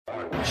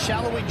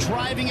Shalloway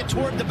driving it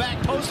toward the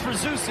back post for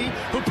Zusi,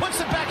 who puts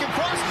it back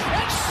across,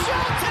 and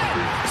Shelton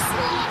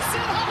slots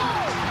it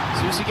home!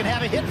 Zusi can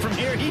have a hit from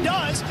here, he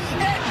does,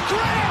 and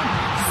Graham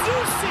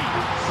Zusi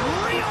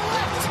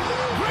re-elect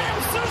Graham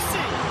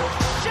Zusi!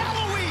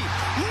 Shalloway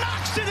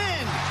knocks it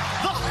in!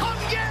 The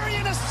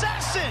Hungarian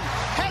assassin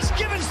has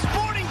given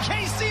Sporting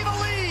KC the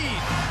lead!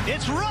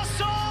 It's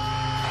Russell!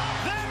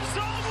 There's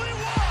only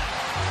one!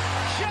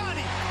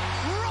 Johnny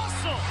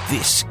Russell!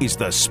 This is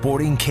the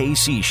Sporting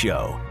KC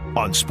Show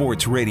on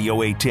Sports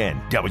Radio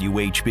 810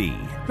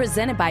 WHB.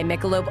 Presented by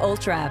Michelob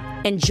Ultra.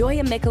 Enjoy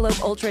a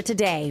Michelob Ultra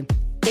today.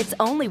 It's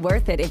only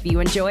worth it if you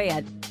enjoy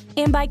it.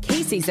 And by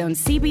Casey's own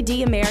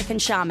CBD American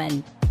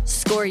Shaman.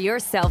 Score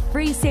yourself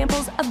free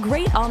samples of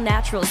great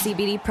all-natural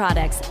CBD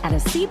products at a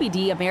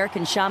CBD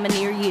American Shaman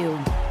near you.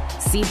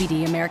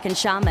 CBD American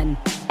Shaman.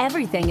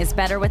 Everything is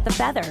better with the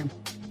feather.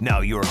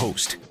 Now your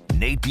host,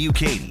 Nate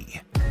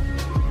Bukaty.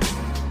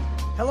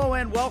 Hello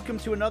and welcome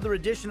to another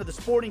edition of the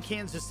Sporting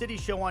Kansas City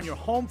Show on your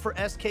home for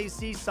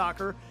SKC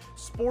Soccer,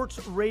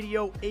 Sports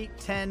Radio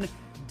 810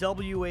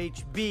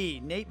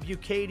 WHB. Nate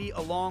Bukaty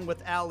along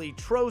with Ali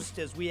Trost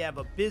as we have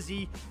a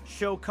busy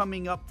show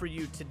coming up for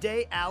you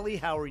today. Ali,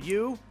 how are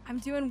you? I'm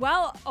doing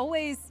well.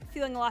 Always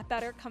feeling a lot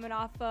better coming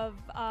off of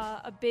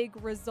a big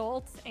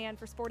result, and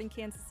for Sporting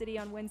Kansas City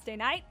on Wednesday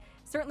night.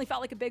 Certainly felt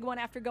like a big one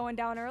after going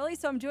down early,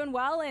 so I'm doing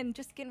well and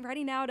just getting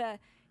ready now to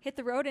hit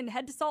the road and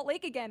head to Salt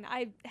Lake again.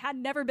 I had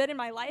never been in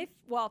my life.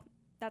 Well,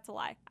 that's a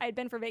lie. I had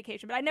been for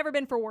vacation, but I'd never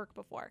been for work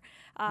before.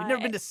 You've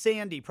never been to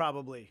Sandy,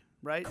 probably,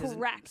 right?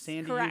 Correct.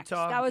 Sandy, correct.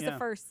 Utah? That was the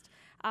first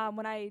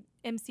when I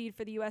emceed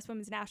for the U.S.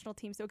 Women's National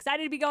Team. So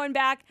excited to be going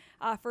back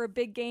for a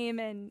big game.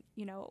 And,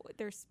 you know,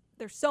 there's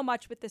so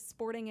much with this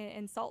Sporting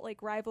and Salt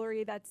Lake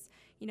rivalry that's,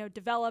 you know,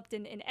 developed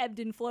and ebbed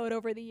and flowed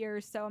over the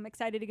years. So I'm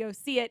excited to go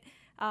see it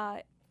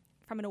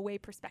from an away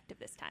perspective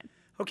this time.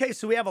 Okay,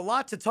 so we have a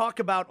lot to talk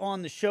about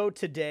on the show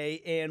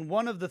today, and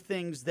one of the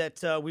things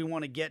that we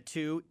want to get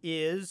to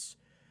is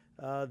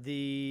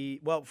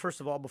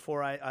first of all,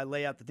 before I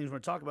lay out the things we're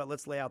going to talk about,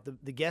 let's lay out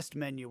the guest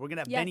menu. We're going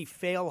to have Benny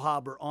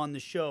Feilhaber on the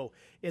show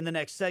in the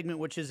next segment,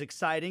 which is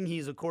exciting.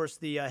 He's, of course,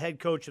 the head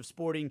coach of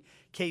Sporting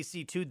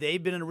KC2.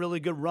 They've been in a really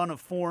good run of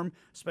form,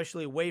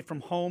 especially away from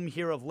home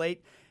here of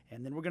late.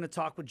 And then we're going to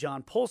talk with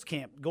John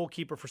Pulskamp,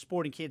 goalkeeper for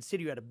Sporting Kansas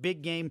City, who had a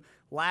big game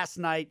last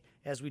night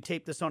as we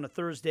tape this on a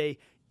Thursday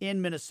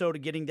in Minnesota,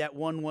 getting that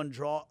 1-1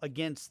 draw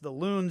against the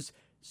Loons.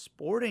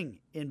 Sporting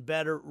in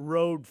better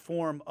road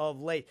form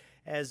of late.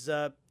 As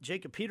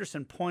Jacob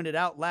Peterson pointed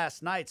out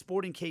last night,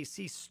 Sporting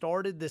KC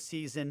started the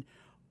season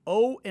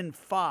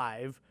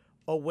 0-5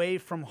 away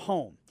from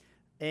home.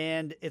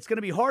 And it's going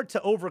to be hard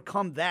to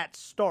overcome that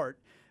start.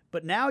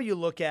 But now you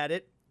look at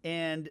it,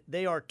 and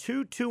they are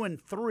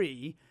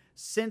 2-2-3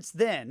 since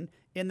then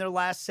in their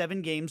last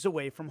 7 games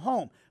away from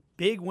home.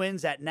 Big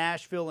wins at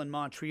Nashville and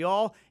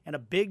Montreal, and a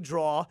big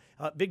draws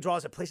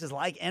at places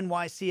like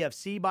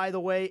NYCFC, by the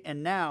way,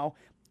 and now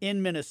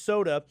in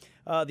Minnesota.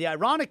 The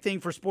ironic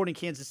thing for Sporting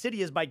Kansas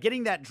City is by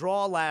getting that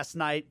draw last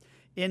night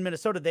in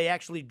Minnesota, they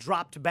actually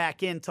dropped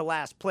back into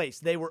last place.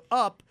 They were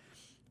up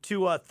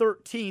to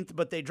 13th,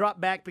 but they dropped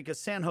back because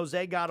San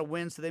Jose got a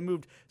win, so they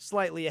moved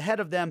slightly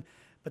ahead of them.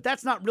 But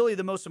that's not really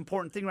the most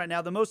important thing right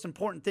now. The most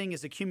important thing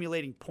is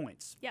accumulating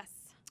points. Yes.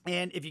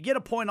 And if you get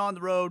a point on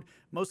the road,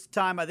 most of the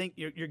time I think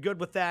you're good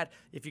with that.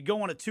 If you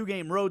go on a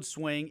 2-game road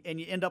swing and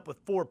you end up with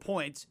 4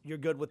 points, you're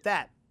good with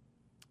that.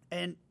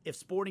 And if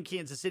Sporting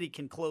Kansas City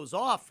can close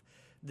off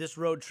this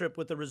road trip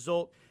with a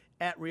result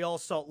at Real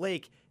Salt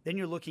Lake, then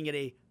you're looking at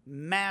a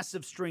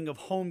massive string of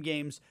home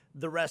games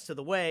the rest of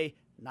the way.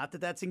 Not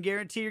that that's a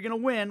guarantee you're going to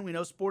win. We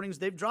know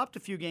they've dropped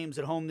a few games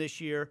at home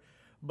this year.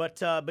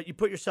 But you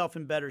put yourself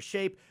in better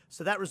shape.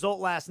 So that result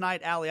last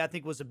night, Ali, I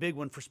think was a big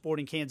one for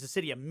Sporting Kansas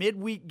City. A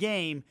midweek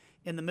game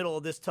in the middle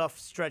of this tough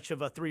stretch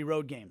of 3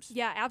 road games.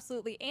 Yeah,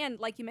 absolutely. And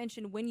like you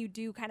mentioned, when you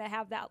do kind of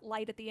have that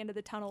light at the end of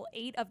the tunnel,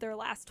 8 of their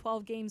last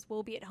 12 games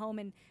will be at home.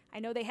 And I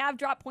know they have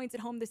dropped points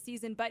at home this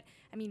season, but,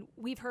 I mean,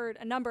 we've heard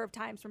a number of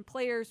times from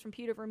players, from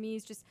Peter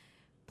Vermees, just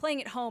playing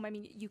at home. I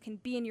mean, you can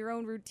be in your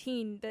own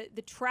routine.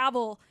 The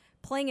travel,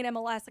 playing in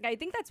MLS, like I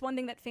think that's one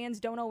thing that fans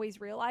don't always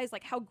realize,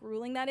 like how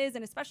grueling that is,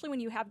 and especially when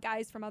you have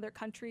guys from other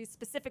countries,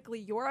 specifically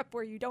Europe,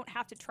 where you don't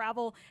have to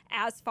travel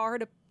as far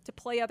to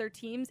play other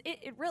teams.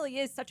 It really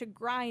is such a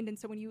grind, and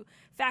so when you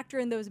factor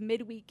in those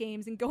midweek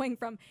games and going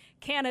from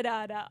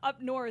Canada to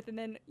up north and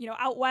then, you know,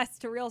 out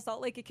west to Real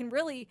Salt Lake, it can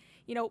really,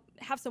 you know,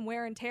 have some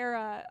wear and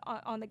tear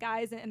on the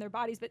guys and their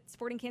bodies. But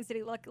Sporting Kansas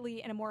City,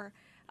 luckily, in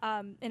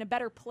a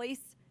better place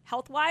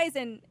health-wise,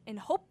 and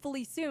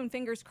hopefully soon,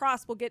 fingers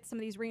crossed, we'll get some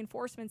of these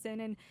reinforcements in.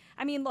 And,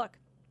 I mean, look,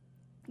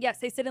 yes,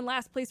 they sit in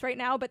last place right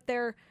now, but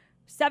they're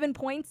 7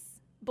 points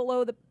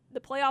below the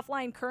playoff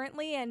line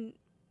currently, and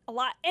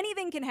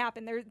anything can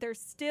happen. There's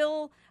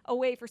still a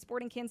way for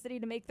Sporting Kansas City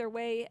to make their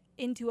way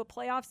into a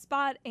playoff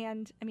spot.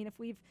 And, I mean, if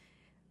we've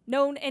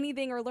known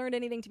anything or learned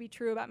anything to be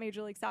true about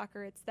Major League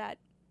Soccer, it's that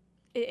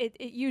it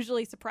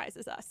usually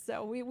surprises us.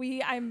 So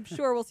I'm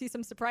sure we'll see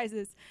some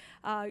surprises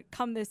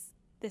come this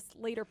this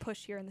later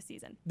push here in the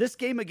season. This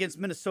game against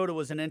Minnesota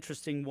was an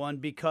interesting one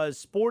because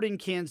Sporting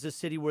Kansas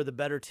City were the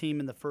better team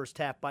in the first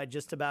half by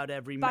just about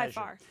every measure.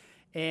 By far.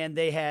 And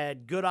they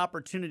had good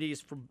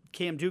opportunities. For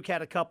Cam Duke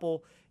had a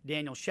couple.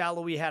 Daniel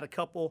Shallowy had a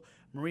couple.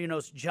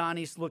 Marinos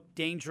Giannis looked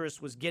dangerous,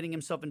 was getting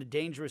himself into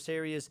dangerous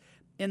areas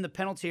in the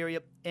penalty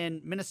area.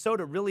 And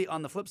Minnesota really,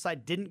 on the flip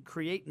side, didn't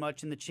create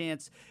much in the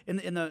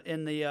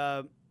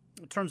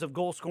terms of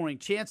goal scoring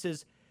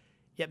chances.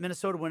 Yet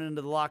Minnesota went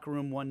into the locker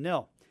room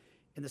 1-0.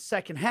 In the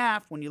second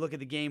half, when you look at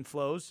the game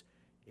flows,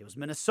 it was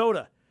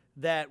Minnesota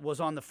that was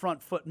on the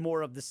front foot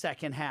more of the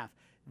second half.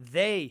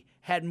 They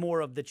had more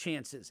of the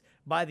chances.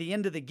 By the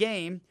end of the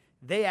game,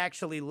 they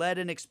actually led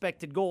in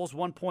expected goals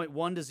 1.1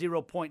 to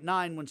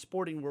 0.9 when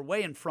Sporting were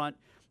way in front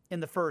in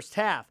the first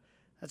half.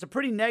 That's a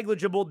pretty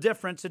negligible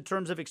difference in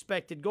terms of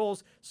expected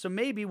goals. So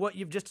maybe what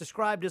you've just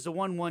described is a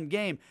 1-1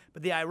 game.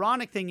 But the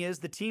ironic thing is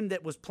the team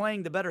that was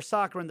playing the better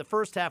soccer in the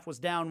first half was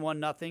down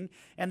 1-0.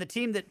 And the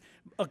team that,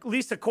 at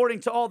least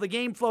according to all the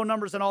game flow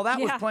numbers and all that,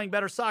 was playing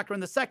better soccer in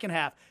the second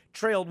half,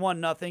 trailed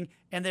 1-0.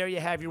 And there you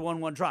have your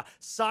 1-1 draw.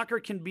 Soccer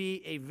can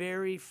be a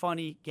very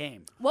funny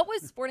game. What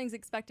was Sporting's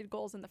expected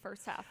goals in the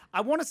first half?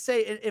 I want to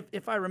say,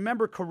 if I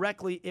remember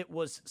correctly, it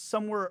was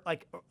somewhere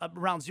like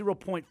around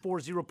 0.4,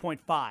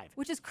 0.5.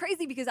 Which is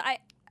crazy because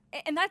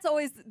and that's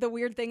always the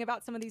weird thing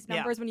about some of these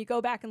numbers when you go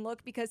back and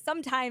look, because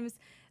sometimes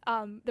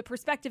the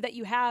perspective that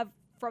you have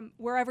from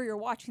wherever you're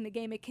watching the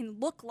game, it can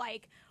look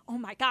like, oh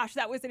my gosh,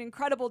 that was an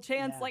incredible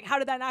chance. Like, how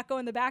did that not go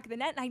in the back of the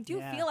net? And I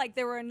do feel like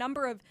there were a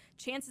number of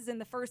chances in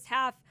the first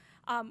half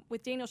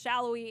with Daniel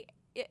Shallowy.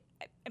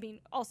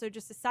 Also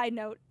just a side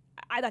note,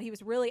 I thought he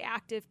was really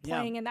active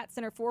playing in that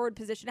center forward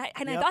position.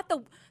 I thought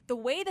the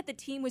way that the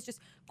team was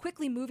just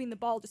quickly moving the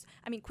ball,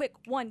 quick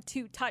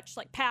 1-2 touch,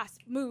 like pass,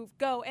 move,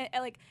 go. And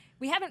like,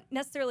 we haven't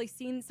necessarily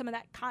seen some of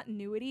that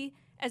continuity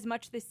as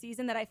much this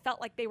season that I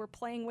felt like they were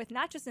playing with,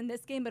 not just in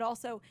this game, but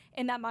also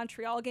in that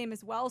Montreal game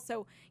as well.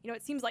 So,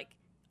 it seems like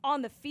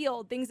on the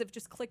field, things have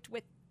just clicked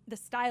with the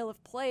style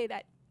of play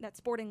that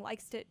Sporting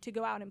likes to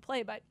go out and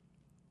play. But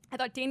I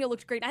thought Daniel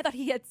looked great. I thought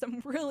he had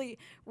some really,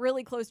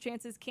 really close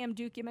chances. Cam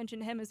Duke, you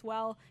mentioned him as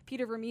well.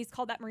 Peter Vermees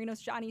called that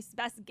Marinos Giannis'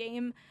 best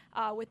game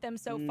with them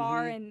so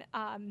far. And,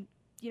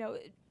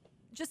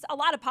 just a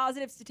lot of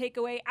positives to take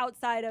away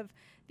outside of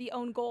the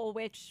own goal,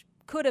 which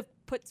could have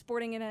put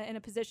Sporting in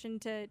a position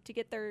to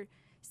get their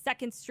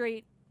second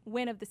straight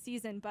win of the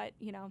season, but,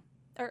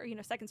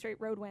 second straight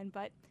road win.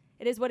 But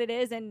it is what it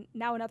is. And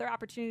now another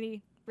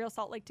opportunity, Real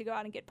Salt Lake, to go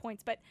out and get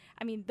points. But,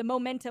 the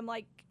momentum,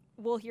 like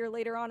we'll hear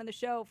later on in the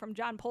show from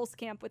John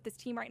Pulskamp with this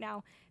team right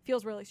now,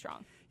 feels really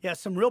strong. Yeah,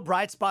 some real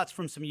bright spots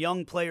from some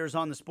young players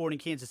on the Sporting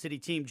Kansas City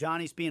team.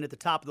 Johnny's being at the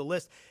top of the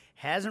list.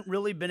 Hasn't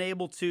really been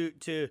able to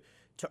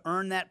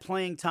earn that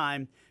playing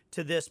time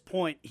to this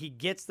point. He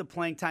gets the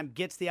playing time,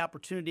 gets the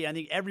opportunity. I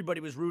think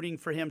everybody was rooting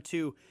for him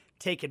to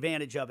take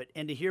advantage of it.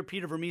 And to hear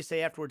Peter Vermees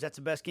say afterwards that's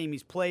the best game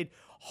he's played,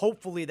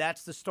 hopefully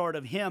that's the start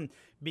of him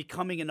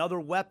becoming another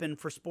weapon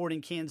for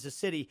Sporting Kansas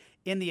City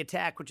in the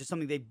attack, which is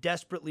something they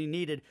desperately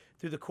needed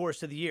through the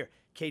course of the year.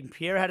 Caden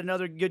Pierre had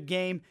another good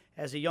game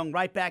as a young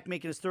right back,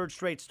 making his third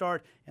straight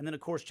start. And then, of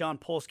course, John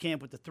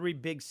Pulskamp with the 3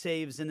 big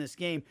saves in this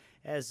game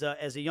as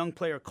a young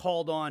player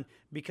called on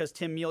because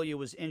Tim Melia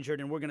was injured.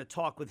 And we're going to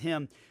talk with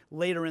him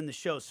later in the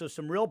show. So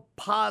some real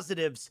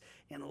positives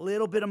and a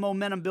little bit of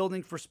momentum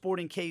building for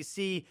Sporting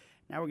KC.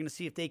 Now we're going to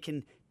see if they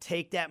can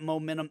take that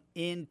momentum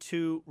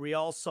into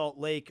Real Salt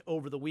Lake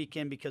over the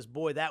weekend because,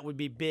 boy, that would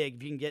be big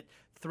if you can get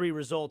 3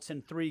 results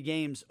in 3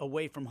 games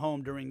away from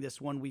home during this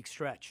 1-week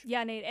stretch.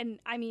 Yeah, Nate, and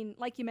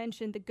like you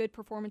mentioned, the good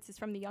performances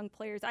from the young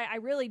players. I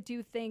really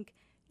do think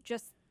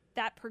just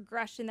that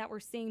progression that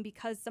we're seeing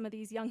because some of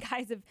these young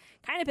guys have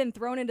kind of been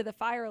thrown into the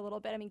fire a little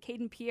bit.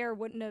 Caden Pierre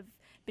wouldn't have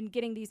been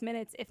getting these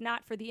minutes if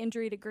not for the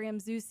injury to Graham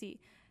Zusi.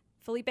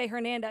 Felipe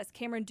Hernandez,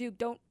 Cameron Duke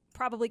don't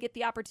probably get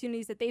the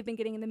opportunities that they've been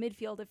getting in the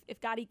midfield if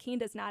Bukaty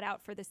Kinda's not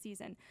out for the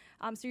season.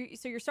 So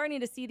you're starting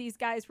to see these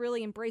guys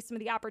really embrace some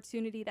of the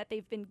opportunity that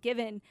they've been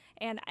given.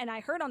 And I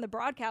heard on the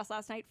broadcast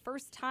last night,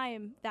 first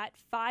time that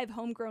 5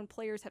 homegrown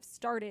players have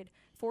started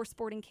for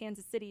Sporting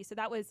Kansas City. So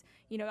that was,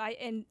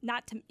 and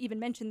not to even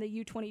mention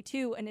the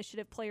U22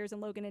 initiative players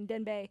in Logan and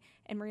Denbay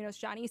and Marinos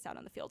Giannis out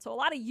on the field. So a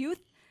lot of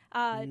youth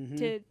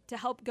to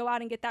help go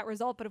out and get that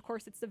result. But of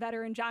course, it's the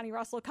veteran Johnny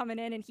Russell coming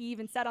in, and he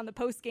even said on the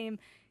post game,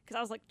 because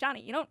I was like,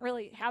 Johnny, you're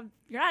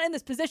not in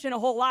this position a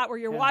whole lot where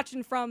you're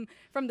watching from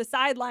the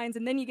sidelines,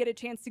 and then you get a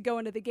chance to go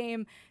into the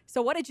game.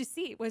 So what did you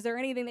see? Was there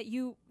anything that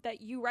you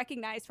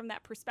recognized from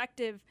that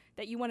perspective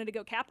that you wanted to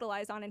go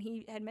capitalize on? And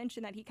he had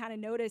mentioned that he kind of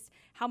noticed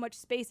how much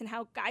space and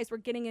how guys were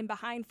getting in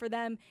behind for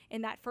them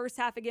in that first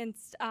half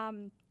against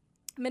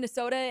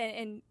Minnesota,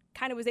 and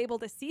kind of was able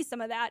to see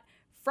some of that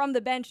from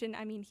the bench.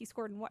 And he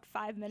scored in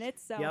 5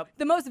 minutes? So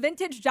the most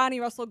vintage Johnny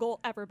Russell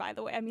goal ever, by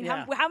the way.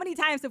 How many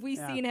times have we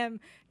seen him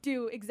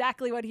do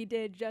exactly what he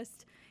did,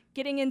 just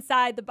getting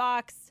inside the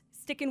box,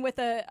 sticking with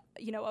a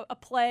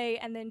play,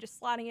 and then just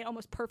slotting it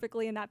almost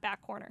perfectly in that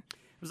back corner?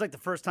 was like the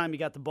first time he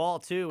got the ball,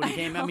 too, when he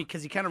came at me,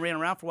 because he kind of ran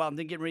around for a while and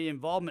didn't get any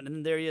involvement, and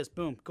then there he is,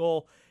 boom,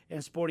 goal,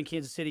 and Sporting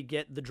Kansas City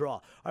get the draw.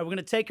 All right, we're going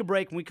to take a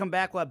break. When we come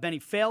back, we'll have Benny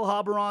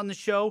Feilhaber on the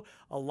show.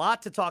 A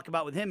lot to talk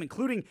about with him,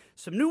 including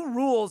some new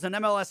rules in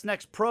MLS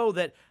Next Pro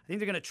that I think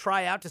they're going to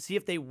try out to see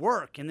if they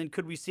work, and then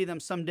could we see them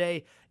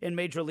someday in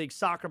Major League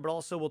Soccer. But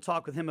also we'll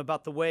talk with him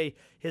about the way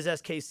his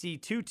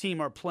SKCII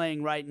team are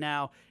playing right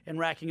now and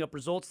racking up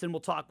results. Then we'll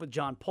talk with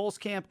John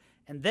Pulskamp,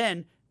 and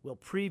then we'll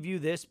preview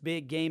this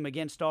big game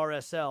against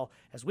RSL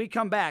as we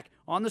come back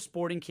on the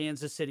Sporting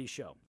Kansas City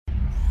Show.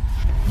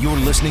 You're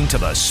listening to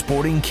the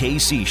Sporting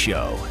KC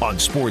Show on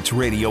Sports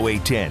Radio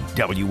 810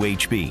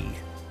 WHB.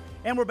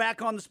 And we're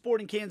back on the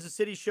Sporting Kansas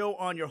City Show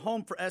on your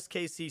home for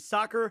SKC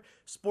Soccer,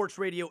 Sports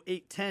Radio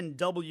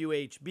 810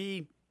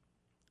 WHB.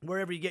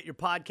 Wherever you get your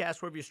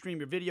podcast, wherever you stream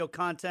your video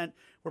content,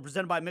 we're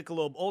presented by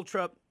Michelob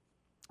Ultra.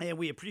 And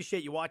we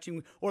appreciate you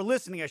watching, or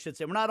listening, I should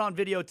say. We're not on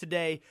video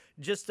today,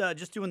 just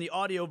doing the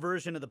audio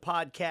version of the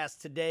podcast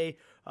today,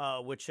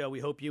 which we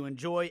hope you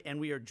enjoy.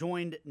 And we are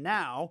joined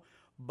now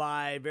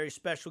by a very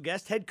special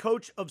guest, head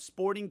coach of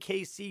Sporting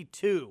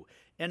KC2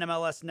 in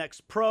MLS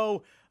Next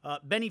Pro.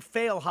 Benny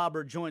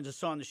Feilhaber joins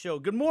us on the show.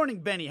 Good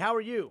morning, Benny. How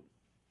are you?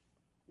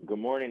 Good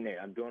morning, Nate.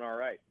 I'm doing all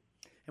right.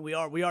 And we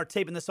are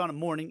taping this on a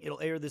morning.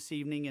 It'll air this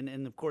evening,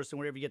 and of course,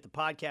 wherever you get the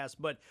podcast.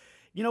 But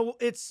you know,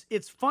 it's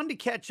fun to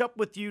catch up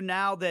with you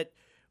now that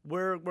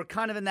we're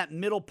kind of in that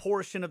middle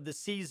portion of the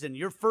season.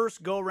 Your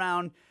first go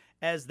round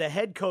as the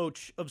head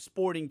coach of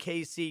Sporting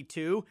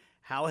KC2.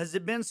 How has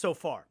it been so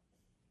far?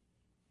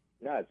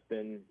 No,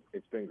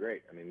 it's been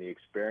great. I mean, the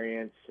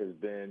experience has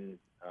been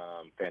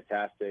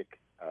fantastic.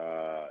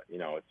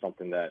 It's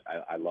something that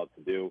I love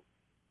to do.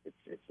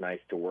 It's nice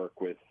to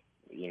work with,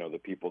 the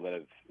people that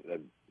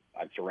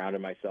I've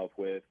surrounded myself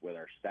with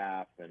our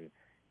staff and,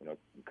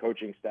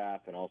 coaching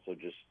staff, and also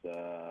just,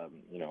 the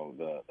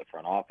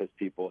front office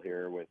people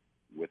here with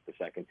the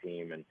second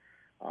team and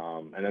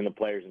then the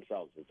players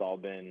themselves. It's all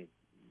been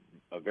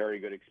a very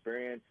good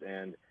experience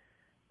and,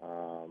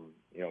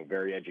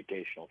 very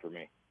educational for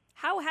me.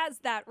 How has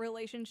that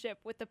relationship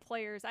with the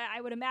players? I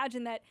would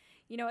imagine that,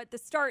 at the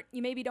start,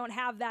 you maybe don't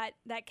have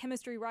that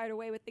chemistry right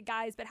away with the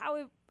guys, but how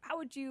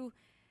would you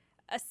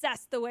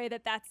assess the way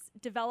that that's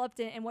developed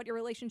and what your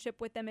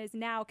relationship with them is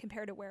now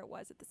compared to where it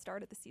was at the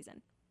start of the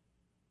season?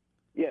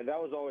 Yeah,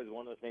 that was always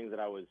one of the things that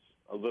I was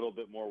a little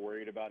bit more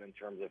worried about in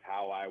terms of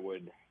how I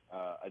would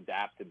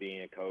adapt to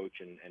being a coach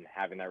and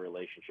having that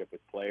relationship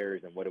with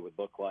players and what it would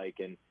look like.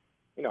 And,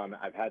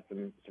 I've had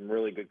some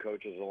really good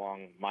coaches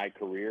along my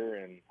career,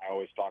 and I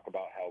always talk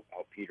about how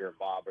Peter and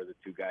Bob are the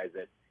two guys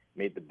that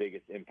made the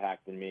biggest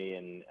impact in me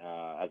and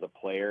as a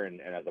player and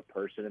as a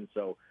person. And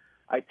so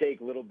I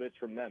take little bits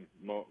from them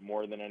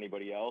more than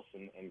anybody else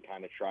and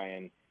kind of try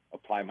and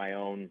apply my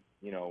own,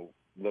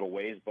 little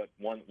ways. But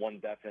one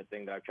definite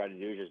thing that I've tried to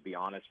do is just be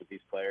honest with these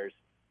players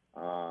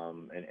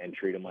and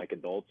treat them like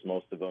adults.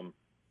 Most of them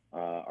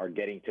are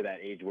getting to that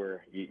age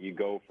where you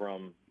go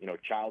from,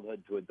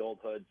 childhood to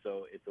adulthood.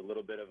 So it's a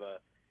little bit of a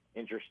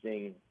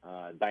interesting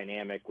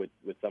dynamic with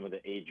some of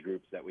the age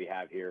groups that we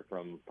have here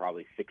from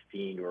probably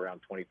 16 to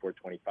around 24,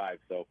 25.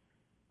 So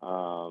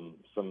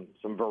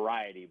some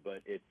variety,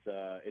 but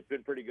it's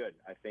been pretty good.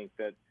 I think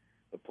that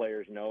the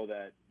players know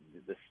that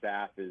the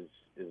staff is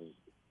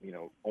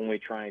only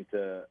trying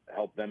to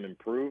help them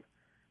improve.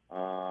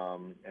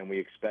 And we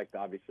expect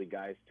obviously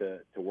guys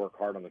to work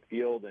hard on the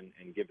field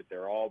and give it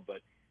their all,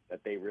 but that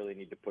they really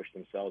need to push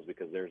themselves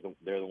because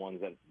they're the ones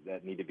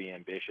that need to be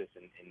ambitious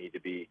and need to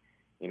be,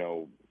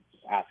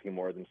 asking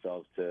more of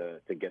themselves to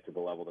get to the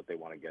level that they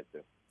want to get to.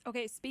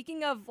 Okay,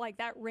 speaking of like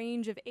that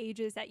range of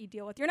ages that you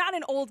deal with, you're not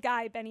an old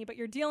guy, Benny, but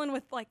you're dealing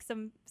with like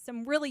some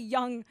really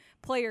young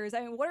players.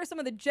 I mean, what are some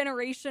of the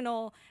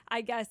generational,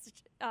 I guess,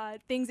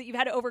 things that you've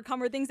had to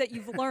overcome or things that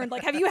you've learned?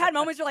 Like, have you had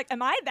moments where like,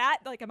 am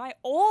I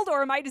old,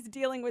 or am I just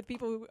dealing with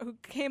people who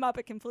came up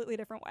a completely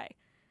different way?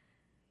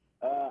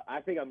 I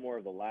think I'm more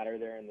of the latter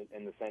there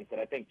in the sense that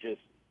I think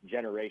just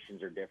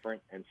generations are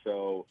different. And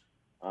so,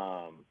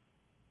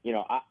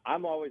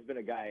 I've always been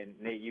a guy, and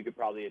Nate, you could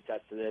probably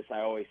attest to this. I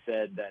always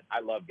said that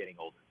I love getting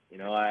older.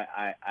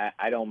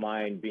 I don't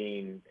mind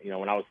being,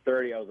 when I was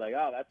 30, I was like,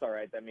 oh, that's all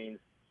right. That means,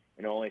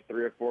 only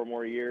 3 or 4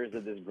 more years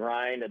of this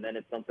grind, and then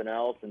it's something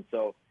else. And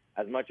so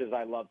as much as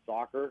I love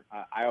soccer,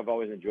 I have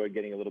always enjoyed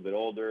getting a little bit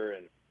older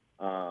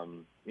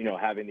and,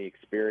 having the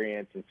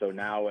experience. And so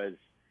now as,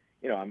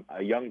 I'm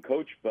a young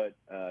coach, but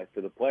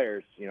to the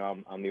players,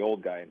 I'm the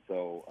old guy. And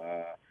so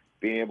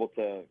being able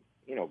to,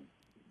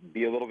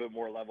 be a little bit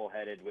more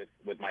level-headed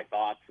with my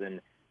thoughts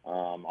and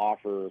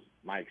offer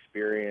my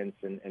experience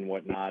and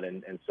whatnot.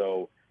 And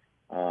so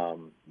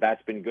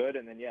that's been good.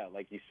 And then, yeah,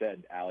 like you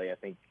said, Allie, I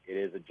think it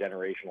is a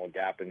generational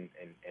gap in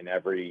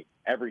every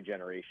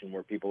generation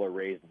where people are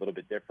raised a little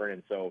bit different.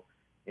 And so,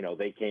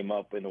 they came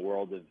up in the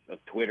world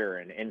of Twitter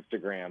and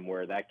Instagram,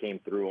 where that came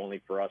through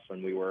only for us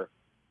when we were,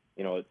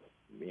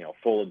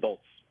 full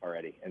adults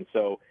already. And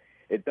so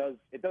it does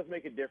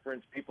make a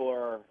difference. People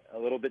are a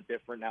little bit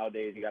different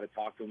nowadays. You got to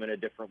talk to them in a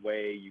different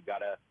way. You got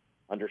to,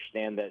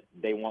 understand that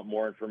they want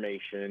more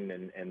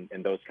information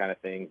and those kind of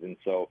things. And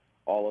so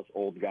all us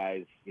old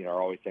guys,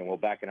 are always saying, well,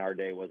 back in our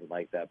day, it wasn't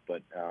like that.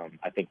 But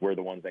I think we're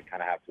the ones that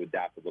kind of have to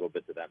adapt a little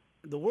bit to them.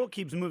 The world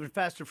keeps moving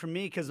faster for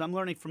me because I'm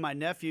learning from my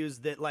nephews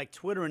that, like,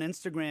 Twitter and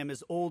Instagram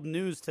is old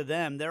news to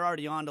them. They're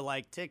already on to,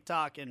 like,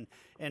 TikTok and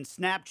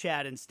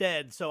Snapchat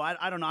instead. So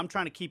I don't know. I'm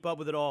trying to keep up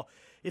with it all.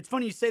 It's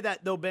funny you say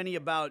that, though, Benny,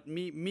 about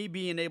me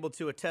being able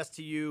to attest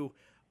to you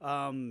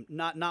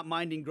not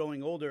minding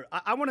growing older.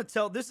 I want to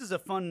tell – this is a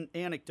fun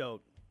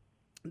anecdote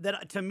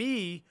that, to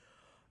me –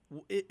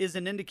 is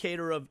an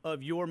indicator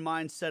of your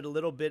mindset a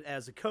little bit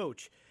as a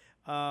coach.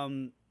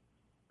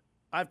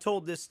 I've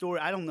told this story.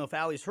 I don't know if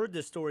Allie's heard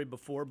this story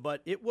before,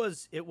 but it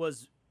was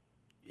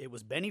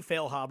Benny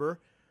Feilhaber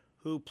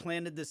who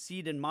planted the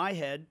seed in my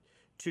head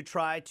to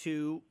try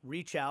to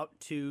reach out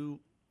to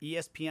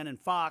ESPN and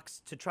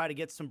Fox to try to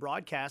get some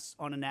broadcasts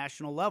on a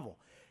national level.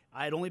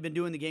 I had only been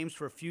doing the games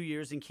for a few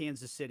years in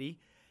Kansas City,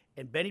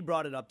 and Benny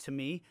brought it up to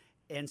me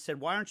and said,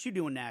 "Why aren't you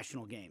doing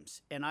national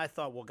games?" And I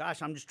thought, well,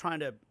 gosh, I'm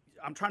trying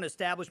to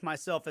establish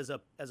myself as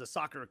a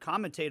soccer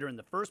commentator in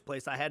the first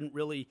place. I hadn't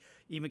really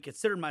even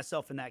considered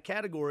myself in that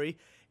category.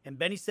 And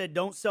Benny said,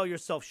 don't sell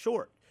yourself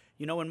short.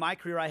 In my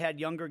career, I had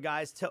younger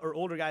guys or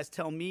older guys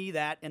tell me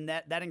that, and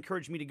that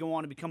encouraged me to go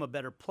on and become a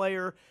better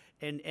player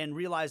and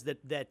realize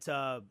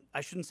that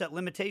I shouldn't set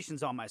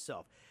limitations on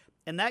myself.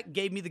 And that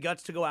gave me the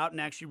guts to go out and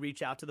actually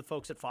reach out to the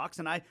folks at Fox.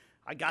 And I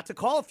got to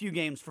call a few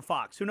games for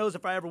Fox. Who knows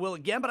if I ever will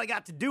again, but I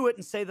got to do it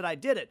and say that I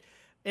did it.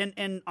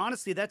 And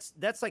honestly,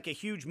 that's like a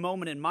huge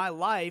moment in my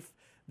life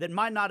that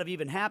might not have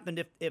even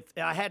happened if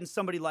I hadn't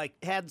somebody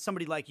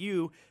like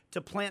you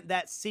to plant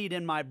that seed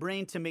in my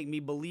brain to make me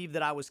believe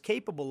that I was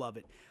capable of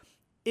it.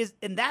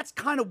 And that's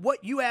kind of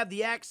what you have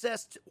the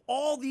access to.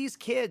 All these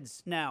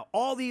kids now,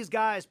 all these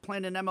guys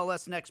playing in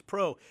MLS Next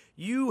Pro,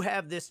 you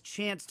have this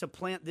chance to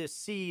plant this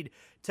seed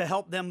to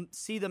help them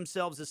see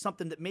themselves as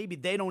something that maybe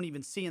they don't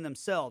even see in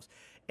themselves.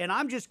 And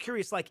I'm just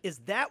curious, like, is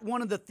that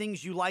one of the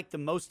things you like the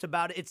most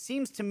about it? It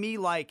seems to me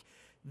like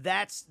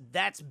that's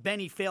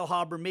Benny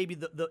Feilhaber. Maybe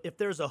if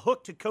there's a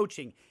hook to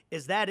coaching,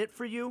 is that it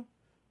for you?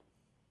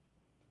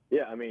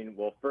 Yeah, I mean,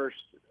 well, first,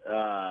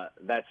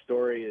 that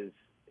story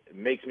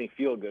makes me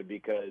feel good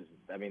because,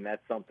 I mean,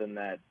 that's something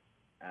that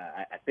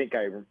I think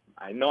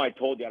I know I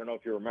told you, I don't know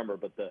if you remember,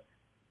 but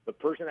the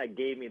person that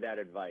gave me that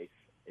advice,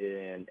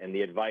 and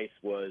the advice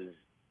was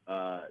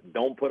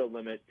don't put a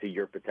limit to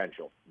your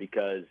potential,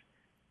 because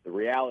the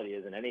reality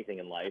isn't anything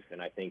in life,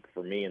 and I think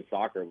for me in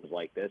soccer it was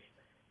like this.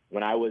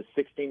 When I was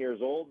 16 years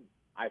old,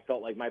 I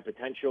felt like my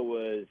potential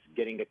was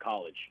getting to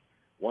college.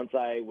 Once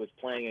I was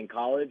playing in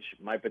college,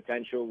 my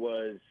potential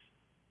was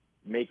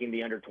making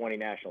the under-20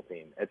 national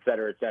team, et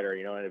cetera,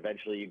 and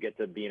eventually you get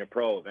to being a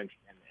pro, and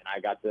I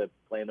got to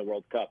play in the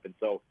World Cup. And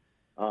so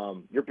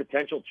your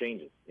potential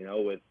changes,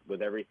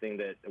 with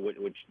everything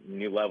which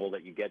new level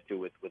that you get to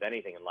with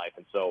anything in life.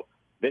 And so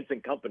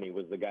Vincent Kompany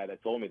was the guy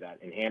that told me that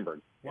in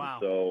Hamburg. Wow.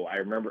 And so I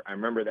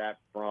remember that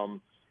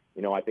from,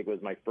 I think it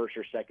was my first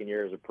or second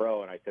year as a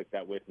pro, and I took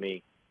that with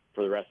me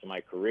for the rest of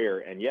my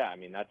career. And yeah, I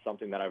mean, that's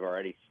something that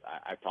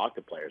I've talked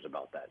to players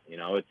about that.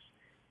 It's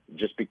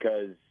just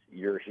because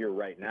you're here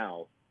right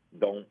now,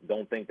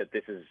 don't think that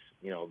this is,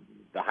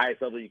 the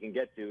highest level you can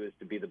get to is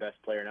to be the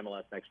best player in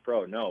MLS Next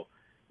Pro. No,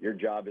 your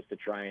job is to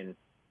try and,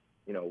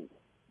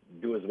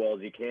 do as well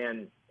as you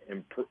can,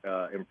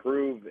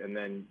 improve, and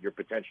then your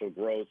potential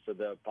grows to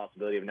the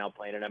possibility of now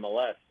playing in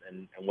MLS,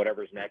 and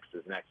whatever's next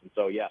is next. And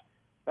so, yeah,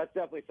 that's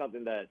definitely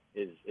something that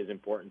is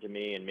important to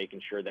me, and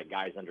making sure that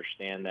guys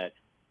understand that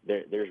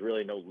there's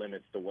really no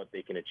limits to what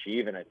they can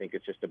achieve. And I think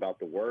it's just about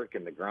the work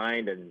and the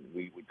grind. And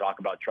we talk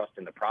about trust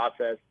in the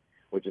process,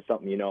 which is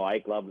something,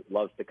 Ike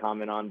loves to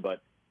comment on,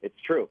 but it's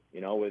true,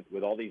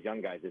 with all these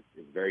young guys, it's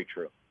very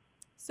true.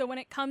 So when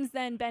it comes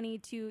then, Benny,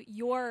 to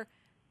your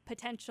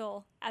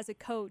potential as a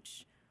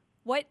coach,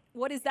 what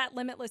does that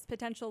limitless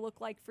potential look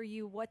like for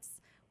you?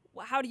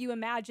 How do you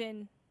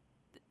imagine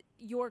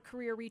your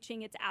career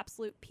reaching its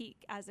absolute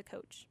peak as a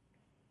coach?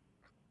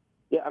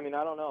 Yeah, I mean,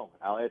 I don't know,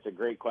 Ali. It's a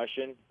great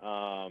question.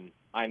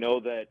 I know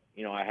that,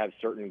 I have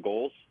certain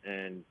goals,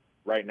 and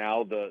right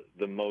now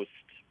the most,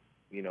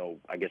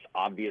 I guess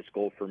obvious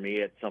goal for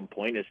me at some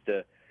point is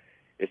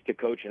to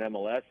coach in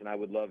MLS, and I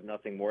would love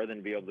nothing more than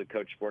to be able to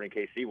coach Sporting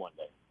KC one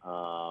day.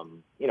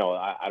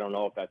 I don't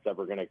know if that's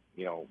ever going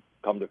to,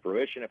 come to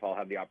fruition, if I'll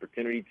have the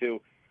opportunity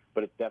to,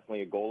 but it's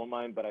definitely a goal of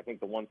mine. But I think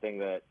the one thing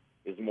that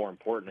is more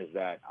important is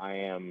that I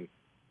am,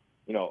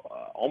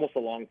 almost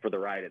along for the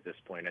ride at this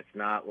point. It's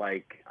not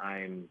like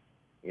I'm,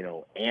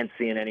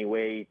 antsy in any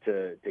way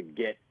to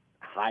get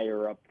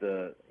higher up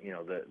the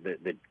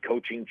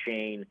coaching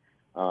chain.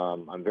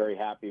 I'm very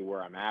happy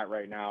where I'm at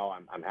right now.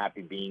 I'm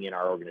happy being in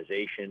our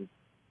organization,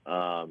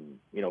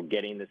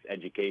 getting this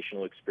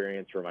educational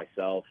experience for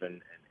myself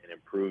and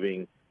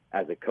improving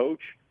as a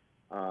coach,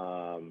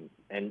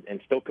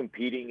 and still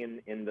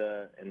competing in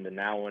the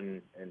now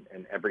and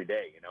every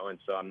day, and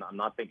so I'm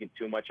not thinking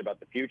too much about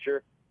the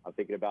future. I'm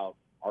thinking about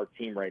our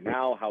team right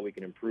now, how we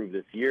can improve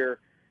this year,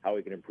 how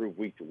we can improve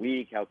week to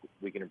week, how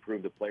we can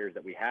improve the players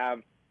that we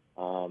have,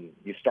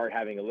 you start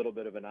having a little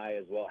bit of an eye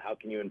as well. How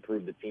can you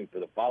improve the team for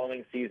the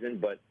following season?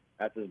 But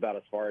that's about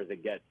as far as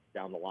it gets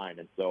down the line.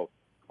 And so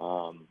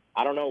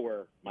I don't know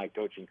where my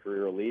coaching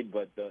career will lead,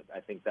 but I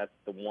think that's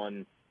the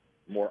one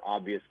more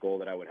obvious goal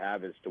that I would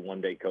have, is to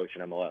one day coach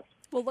in MLS.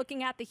 Well,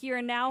 looking at the here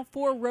and now,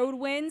 4 road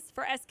wins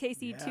for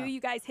SKCII. Yeah. You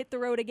guys hit the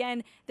road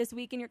again this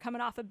week, and you're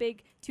coming off a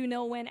big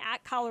 2-0 win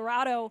at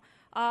Colorado.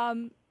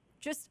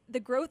 Just the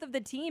growth of the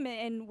team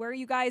and where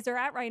you guys are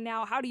at right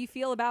now. How do you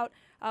feel about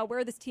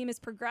where this team has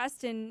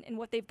progressed and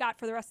what they've got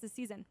for the rest of the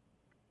season?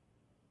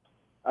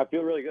 I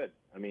feel really good.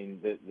 I mean,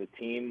 the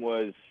team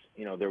was,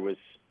 there was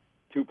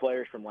 2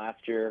 players from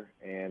last year,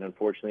 and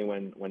unfortunately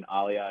when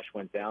Aliash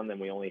went down, then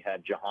we only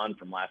had Jahan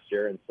from last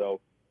year, and so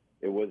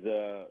it was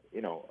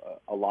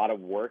a lot of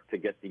work to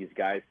get these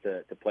guys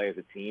to play as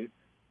a team,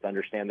 to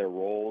understand their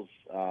roles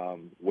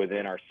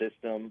within our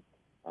system,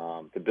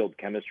 to build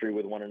chemistry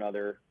with one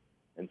another.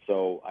 And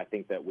so I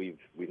think that we've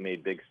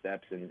made big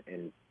steps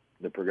in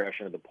the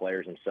progression of the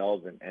players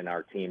themselves and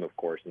our team, of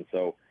course. And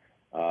so,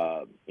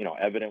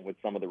 evident with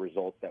some of the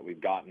results that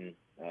we've gotten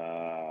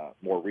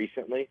more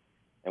recently,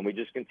 and we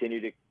just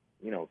continue to,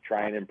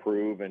 try and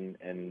improve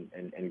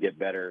and get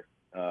better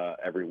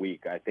every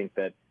week. I think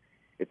that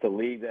it's a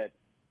league that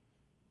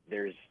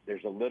there's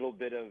a little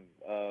bit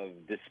of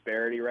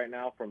disparity right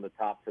now from the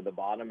top to the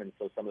bottom, and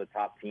so some of the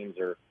top teams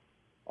are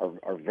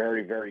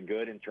very, very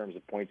good in terms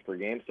of points per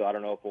game. So I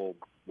don't know if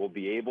we'll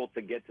be able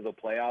to get to the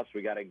playoffs.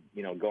 We got to,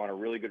 go on a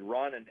really good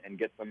run and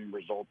get some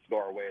results go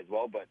our way as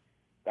well. But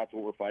that's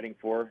what we're fighting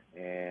for,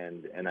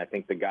 and I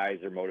think the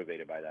guys are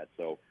motivated by that.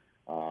 So,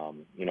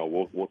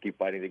 we'll keep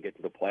fighting to get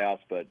to the playoffs,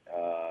 but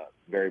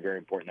very, very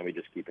important that we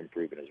just keep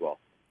improving as well.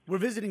 We're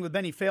visiting with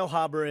Benny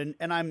Feilhaber,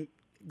 and I'm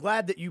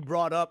glad that you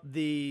brought up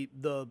the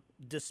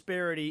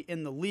disparity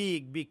in the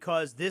league,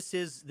 because this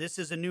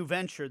is a new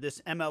venture,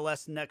 this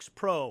MLS Next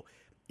Pro.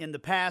 In the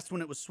past,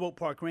 when it was Swope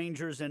Park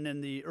Rangers, and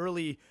in the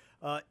early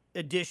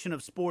edition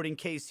of Sporting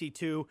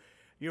KC2,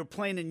 you're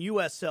playing in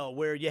USL,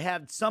 where you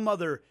had some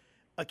other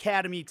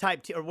academy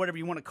type or whatever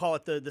you want to call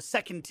it, the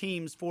second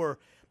teams for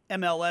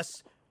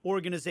MLS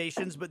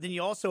organizations, but then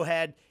you also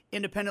had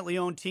independently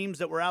owned teams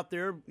that were out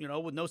there,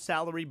 with no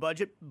salary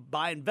budget,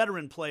 buying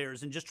veteran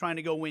players and just trying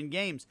to go win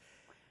games.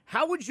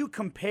 How would you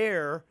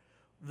compare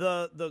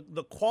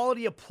the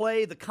quality of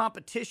play, the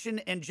competition,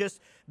 and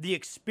just the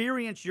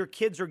experience your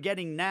kids are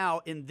getting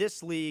now in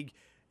this league?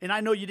 And I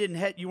know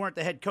you weren't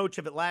the head coach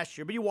of it last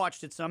year, but you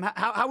watched it some.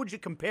 How would you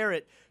compare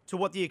it to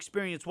what the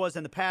experience was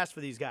in the past for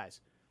these guys?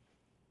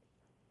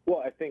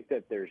 Well, I think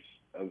that there's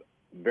a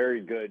very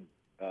good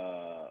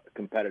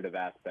competitive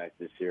aspect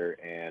this year,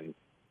 and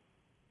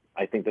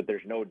I think that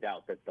there's no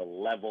doubt that the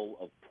level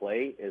of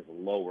play is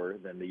lower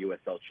than the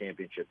USL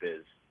Championship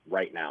is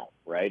right now,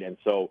 right? And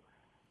so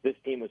this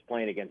team was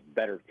playing against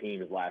better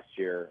teams last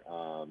year,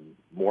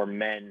 more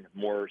men,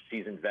 more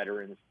seasoned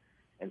veterans,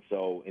 and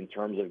so in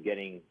terms of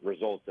getting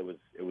results,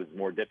 it was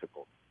more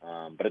difficult.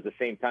 But at the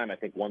same time, I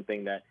think one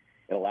thing that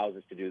it allows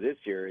us to do this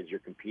year is you're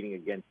competing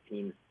against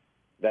teams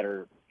that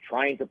are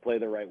trying to play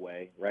the right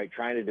way, right?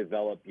 Trying to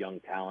develop young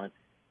talent.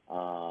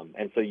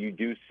 And so you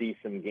do see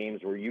some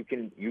games where you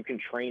can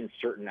train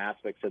certain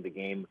aspects of the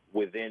game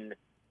within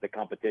the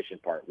competition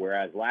part.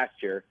 Whereas last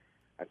year,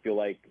 I feel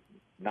like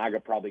Naga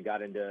probably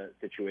got into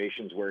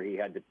situations where he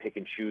had to pick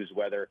and choose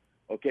whether,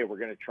 okay, we're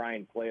going to try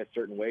and play a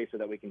certain way so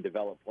that we can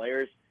develop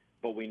players,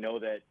 but we know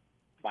that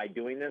by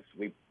doing this,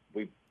 we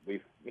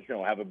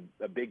have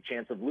a big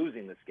chance of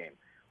losing this game.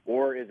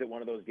 Or is it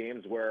one of those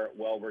games where,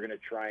 well, we're going to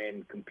try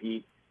and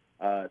compete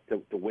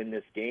to win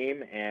this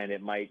game, and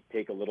it might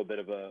take a little bit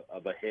of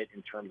a hit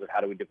in terms of how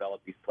do we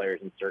develop these players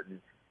in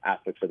certain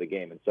aspects of the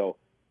game. And so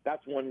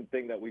that's one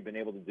thing that we've been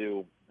able to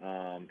do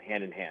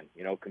hand in hand,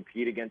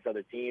 compete against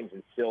other teams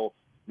and still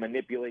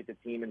manipulate the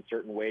team in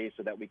certain ways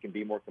so that we can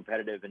be more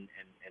competitive and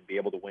be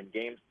able to win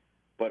games,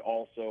 but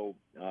also,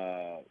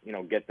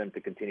 get them to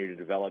continue to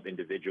develop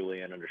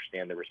individually and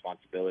understand their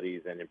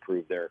responsibilities and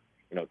improve their,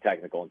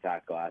 technical and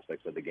tactical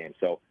aspects of the game.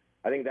 So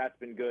I think that's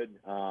been good.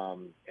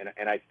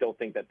 And I still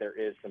think that there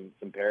is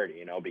some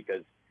parity,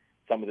 because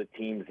some of the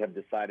teams have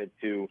decided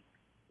to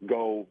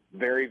go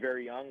very,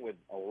 very young with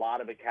a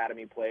lot of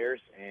academy players.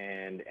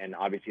 And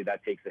obviously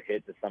that takes a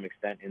hit to some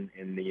extent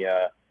in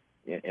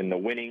the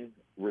winning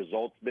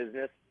results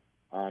business.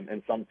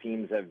 And some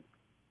teams have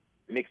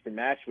mixed and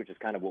matched, which is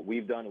kind of what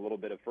we've done, a little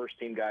bit of first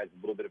team guys,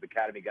 a little bit of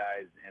academy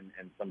guys,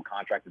 and some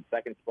contracted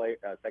second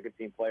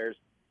team players.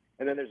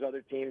 And then there's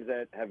other teams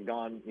that have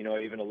gone,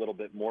 even a little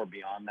bit more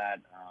beyond that,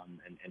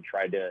 and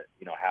tried to,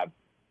 have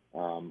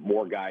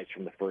more guys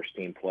from the first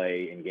team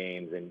play in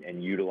games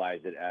and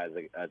utilize it as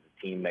a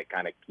team that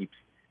kind of keeps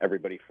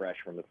everybody fresh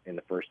in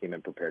the first team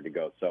and prepared to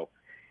go. So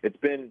it's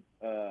been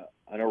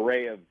an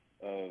array of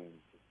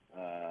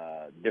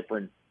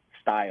different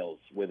styles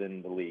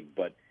within the league,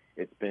 but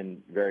it's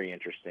been very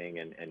interesting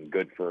and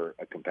good for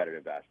a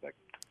competitive aspect.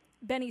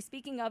 Benny,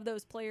 speaking of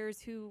those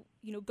players who,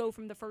 go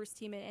from the first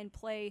team and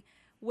play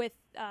with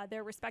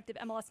their respective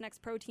MLS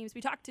Next Pro teams.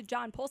 We talked to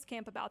John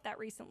Pulskamp about that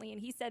recently,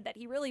 and he said that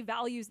he really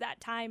values that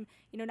time,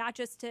 not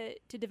just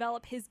to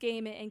develop his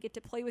game and get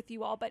to play with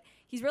you all, but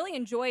he's really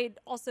enjoyed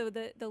also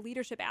the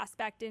leadership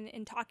aspect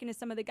in talking to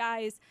some of the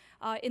guys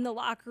in the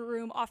locker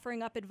room,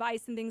 offering up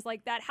advice and things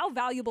like that. How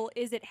valuable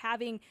is it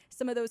having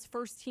some of those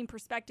first team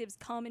perspectives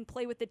come and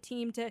play with the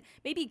team to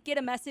maybe get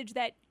a message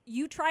that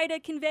you try to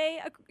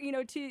convey,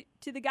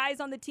 to the guys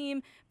on the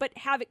team, but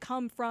have it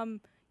come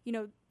from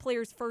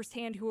players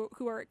firsthand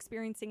who are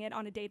experiencing it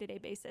on a day-to-day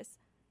basis?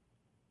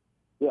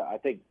 Yeah, I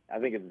think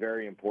it's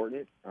very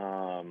important.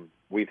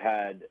 We've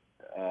had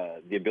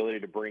the ability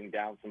to bring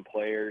down some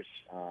players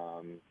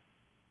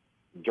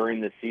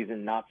during the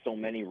season, not so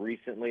many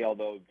recently,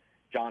 although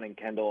John and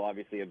Kendall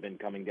obviously have been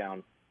coming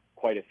down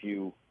quite a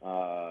few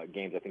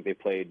games. I think they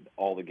played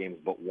all the games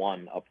but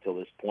one up till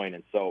this point.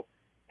 And so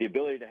the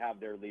ability to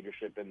have their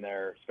leadership in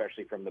there,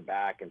 especially from the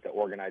back, and to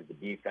organize the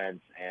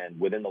defense and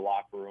within the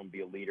locker room, be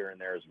a leader in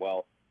there as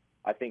well,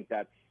 I think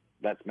that's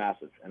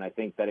massive. And I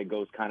think that it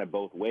goes kind of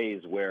both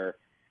ways, where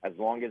as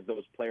long as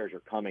those players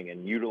are coming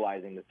and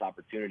utilizing this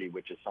opportunity,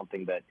 which is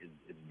something that is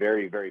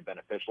very, very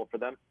beneficial for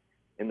them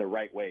in the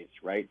right ways,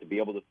 right? To be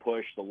able to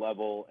push the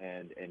level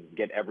and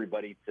get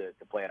everybody to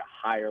play at a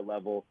higher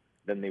level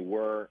than they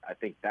were, I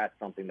think that's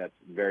something that's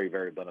very,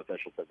 very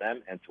beneficial to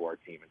them and to our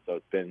team. And so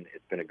it's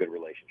been a good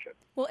relationship.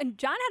 Well, and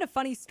John had a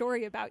funny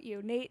story about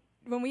you, Nate,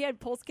 when we had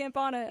Pulskamp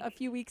on a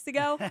few weeks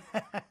ago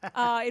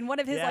in one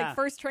of his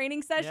first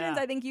training sessions.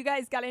 I think you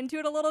guys got into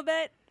it a little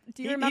bit.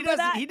 Do you remember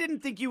that? He didn't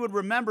think you would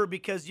remember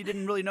because you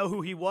didn't really know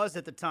who he was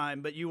at the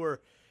time, but you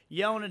were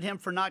yelling at him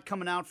for not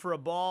coming out for a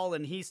ball,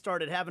 and he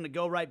started having to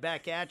go right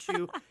back at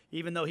you,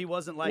 even though he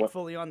wasn't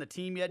fully on the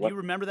team yet. Do you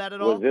remember that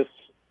at all?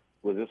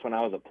 Was this when I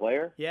was a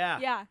player? Yeah.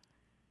 Yeah.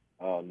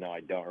 Oh, no,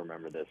 I don't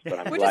remember this. But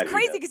I'm Which glad is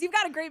crazy because you've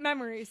got a great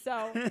memory.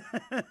 So,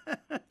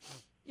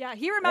 yeah,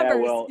 he remembers.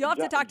 Yeah, well, you'll have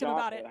to talk to him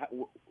about it.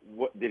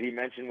 What did he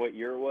mention what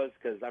year it was?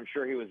 Because I'm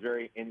sure he was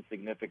very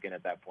insignificant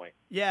at that point.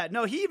 Yeah,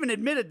 no, he even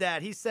admitted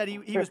that. He said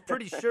he was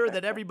pretty sure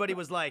that everybody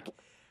was like,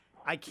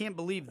 I can't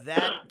believe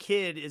that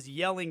kid is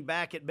yelling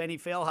back at Benny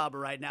Feilhaber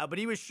right now. But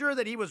he was sure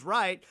that he was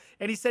right.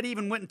 And he said he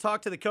even went and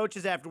talked to the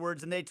coaches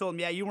afterwards, and they told him,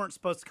 yeah, you weren't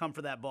supposed to come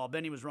for that ball.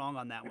 Benny was wrong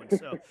on that one.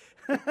 So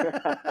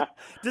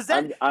does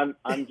that I'm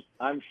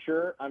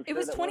sure it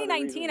was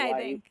 2019, I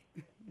think.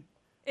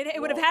 It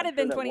would have had to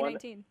been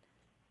 2019.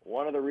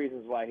 One of the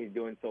reasons why he's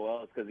doing so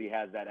well is because he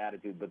has that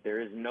attitude, but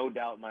there is no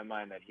doubt in my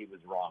mind that he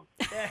was wrong.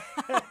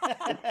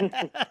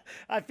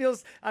 I feel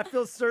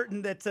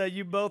certain that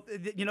you both,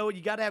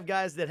 you got to have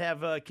guys that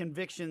have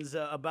convictions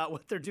about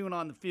what they're doing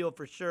on the field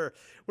for sure.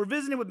 We're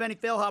visiting with Benny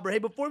Feilhaber. Hey,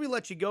 before we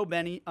let you go,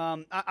 Benny,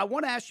 I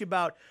want to ask you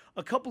about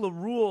a couple of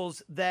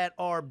rules that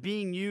are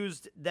being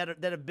used that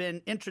have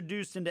been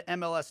introduced into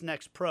MLS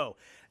Next Pro.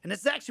 And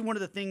it's actually one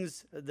of the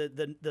things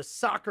the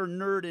soccer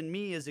nerd in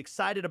me is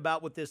excited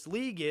about with this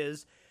league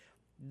is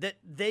that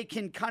they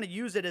can kind of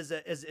use it as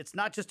it's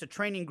not just a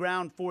training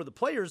ground for the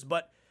players,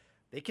 but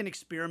they can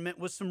experiment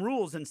with some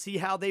rules and see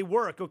how they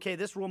work. Okay,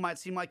 this rule might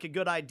seem like a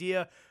good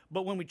idea,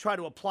 but when we try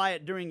to apply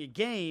it during a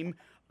game,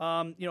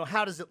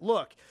 how does it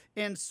look?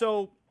 And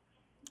so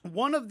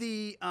one of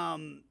the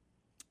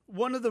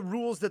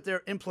rules that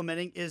they're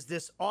implementing is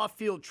this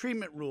off-field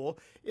treatment rule.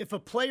 If a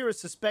player is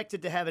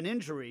suspected to have an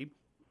injury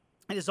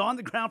and is on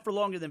the ground for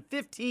longer than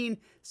 15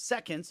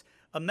 seconds,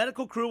 a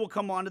medical crew will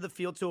come onto the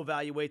field to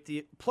evaluate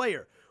the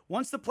player.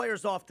 Once the player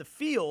is off the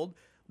field,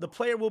 the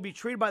player will be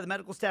treated by the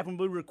medical staff and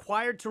will be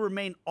required to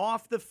remain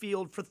off the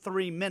field for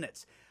 3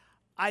 minutes.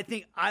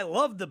 I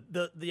love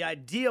the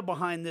idea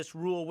behind this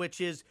rule,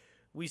 which is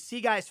we see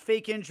guys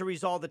fake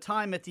injuries all the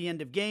time at the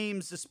end of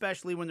games,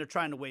 especially when they're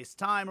trying to waste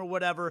time or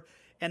whatever.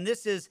 And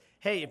this is,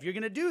 hey, if you're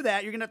going to do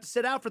that, you're going to have to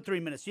sit out for 3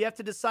 minutes. You have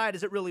to decide,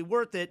 is it really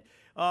worth it?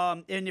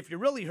 And if you're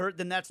really hurt,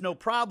 then that's no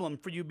problem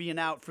for you being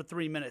out for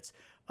 3 minutes.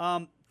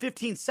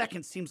 15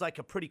 seconds seems like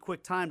a pretty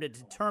quick time to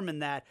determine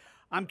that.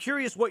 I'm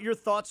curious what your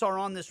thoughts are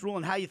on this rule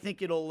and how you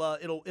think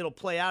it'll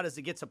play out as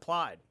it gets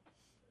applied.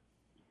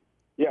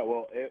 Yeah,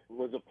 well, it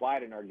was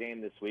applied in our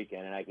game this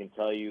weekend, and I can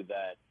tell you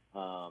that.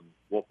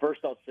 Well,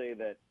 first I'll say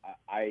that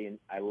I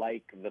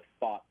like the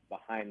thought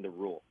behind the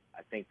rule.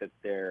 I think that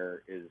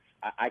there is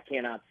 – I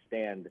cannot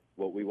stand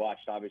what we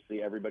watched.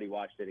 Obviously, everybody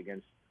watched it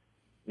against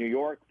New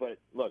York, but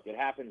look, it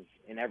happens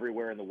in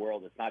everywhere in the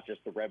world. It's not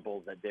just the Red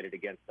Bulls that did it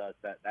against us.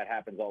 That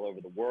happens all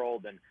over the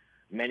world, and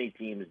many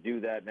teams do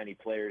that. Many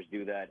players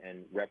do that,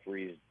 and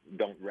referees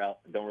don't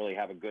really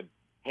have a good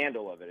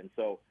handle of it. And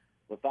so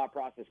the thought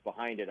process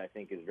behind it, I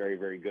think, is very,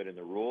 very good in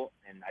the rule.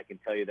 And I can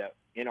tell you that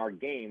in our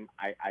game,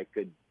 I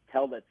could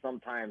tell that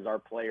sometimes our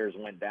players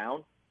went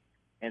down,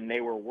 and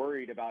they were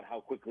worried about how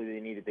quickly they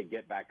needed to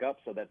get back up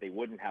so that they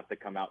wouldn't have to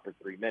come out for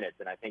 3 minutes.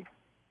 And I think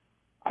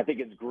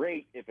it's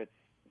great if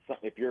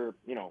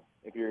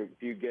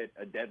you get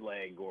a dead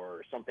leg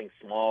or something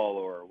small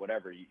or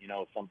whatever,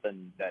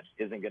 something that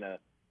isn't going to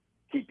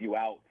keep you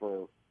out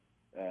for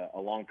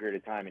a long period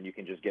of time and you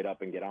can just get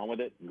up and get on with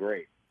it.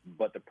 Great.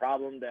 But the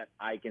problem that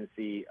I can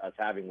see us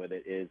having with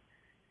it is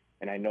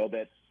And I know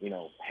that,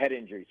 head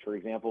injuries, for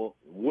example,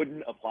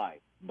 wouldn't apply.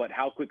 But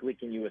how quickly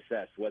can you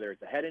assess whether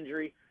it's a head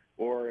injury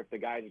or if the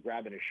guy's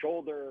grabbing his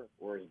shoulder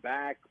or his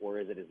back or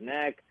is it his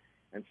neck?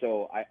 And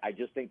so I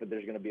just think that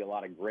there's going to be a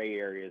lot of gray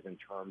areas in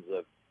terms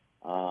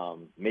of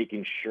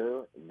making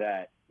sure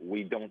that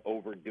we don't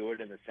overdo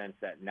it in the sense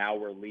that now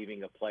we're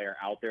leaving a player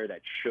out there that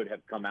should have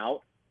come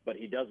out, but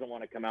he doesn't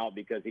want to come out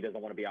because he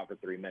doesn't want to be out for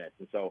 3 minutes.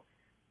 And so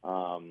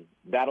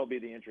that'll be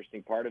the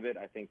interesting part of it.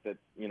 I think that,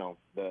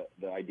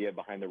 the idea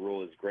behind the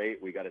rule is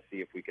great. We got to see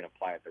if we can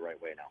apply it the right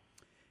way now.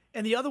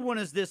 And the other one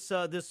is this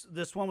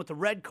one with the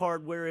red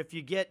card, where if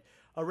you get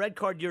a red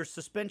card, your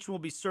suspension will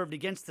be served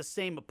against the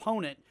same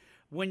opponent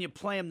when you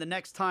play him the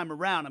next time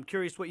around. I'm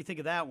curious what you think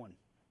of that one.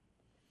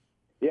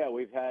 Yeah,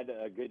 we've had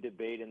a good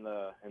debate in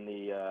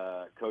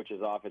the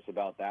coach's office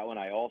about that one.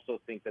 I also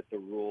think that the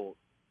rule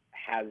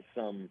has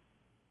some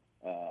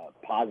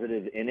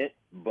positive in it,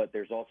 but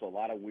there's also a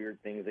lot of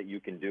weird things that you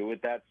can do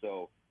with that.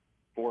 So,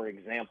 for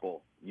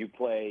example, you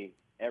play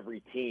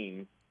every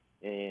team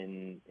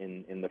in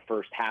the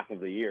first half of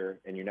the year,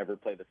 and you never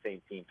play the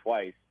same team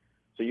twice.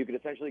 So you could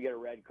essentially get a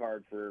red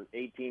card for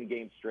 18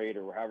 games straight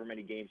or however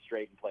many games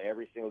straight and play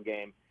every single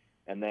game,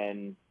 and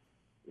then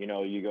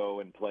you go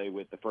and play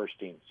with the first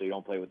team, so you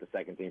don't play with the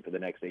second team for the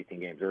next 18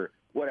 games or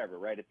whatever,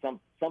 right? It's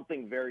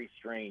something very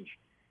strange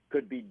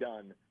could be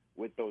done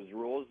with those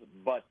rules.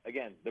 But,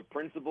 again, the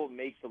principle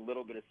makes a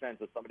little bit of sense.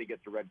 If somebody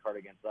gets a red card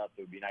against us,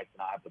 it would be nice to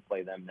not have to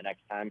play them the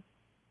next time.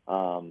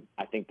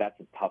 I think that's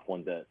a tough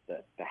one to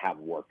have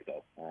work,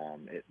 though.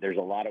 There's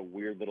a lot of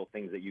weird little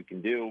things that you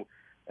can do.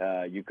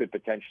 You could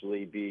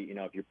potentially be,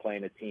 if you're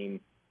playing a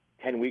team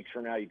 10 weeks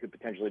from now, you could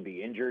potentially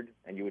be injured,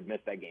 and you would miss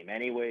that game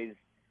anyways.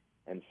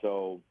 And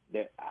so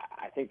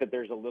I think that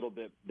there's a little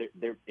bit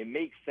it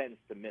makes sense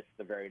to miss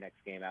the very next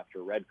game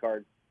after a red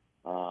card.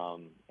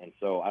 And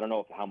so I don't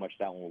know how much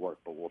that one will work,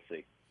 but we'll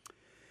see.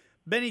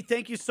 Benny,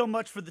 thank you so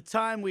much for the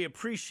time. We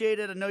appreciate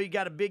it. I know you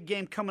got a big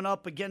game coming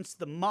up against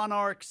the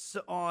Monarchs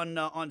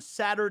on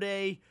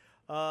Saturday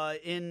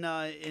in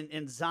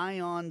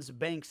Zions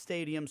Bank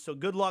Stadium. So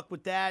good luck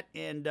with that,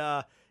 and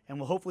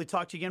we'll hopefully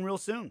talk to you again real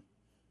soon.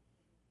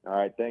 All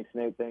right. Thanks,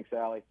 Nate. Thanks,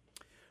 Allie.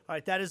 All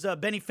right, that is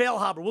Benny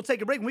Feilhaber. We'll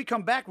take a break. When we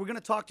come back, we're going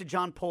to talk to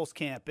John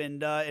Pulskamp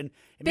and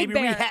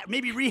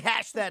maybe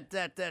rehash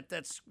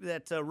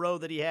that row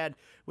that he had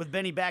with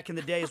Benny back in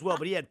the day as well.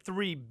 But he had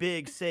 3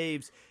 big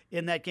saves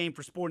in that game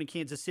for Sporting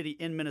Kansas City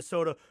in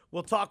Minnesota.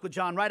 We'll talk with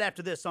John right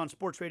after this on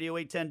Sports Radio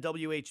 810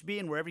 WHB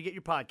and wherever you get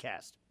your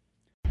podcast.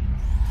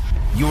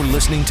 You're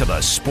listening to the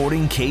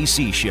Sporting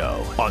KC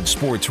Show on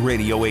Sports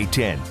Radio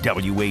 810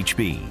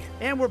 WHB.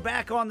 And we're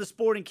back on the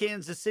Sporting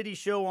Kansas City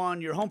Show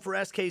on your home for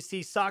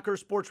SKC Soccer,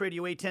 Sports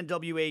Radio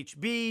 810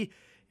 WHB.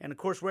 And, of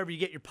course, wherever you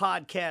get your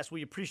podcast,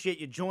 we appreciate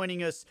you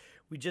joining us.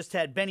 We just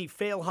had Benny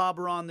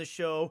Feilhaber on the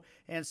show,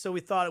 and so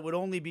we thought it would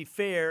only be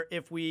fair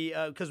if we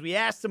because we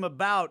asked him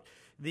about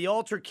the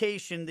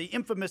altercation, the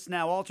infamous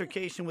now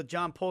altercation with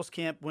John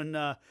Pulskamp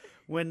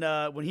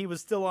when he was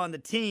still on the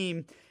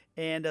team.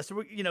 And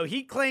so,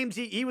 he claims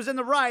he was in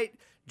the right.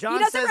 John he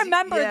doesn't says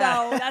remember,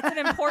 though. That's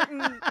an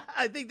important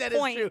I think that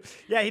point. is true.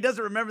 Yeah, he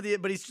doesn't remember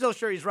but he's still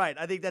sure he's right.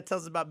 I think that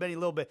tells us about Benny a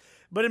little bit.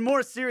 But in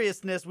more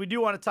seriousness, we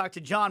do want to talk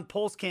to John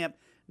Pulskamp,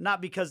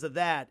 not because of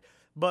that,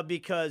 but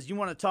because you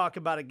want to talk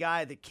about a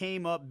guy that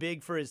came up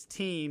big for his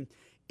team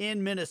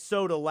in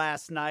Minnesota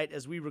last night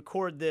as we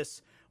record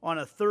this on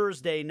a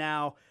Thursday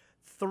now.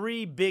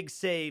 3 big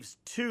saves,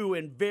 2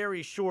 in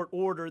very short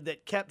order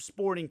that kept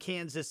Sporting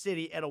Kansas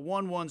City at a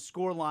 1-1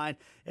 scoreline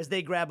as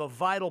they grab a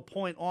vital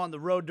point on the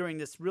road during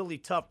this really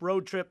tough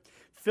road trip.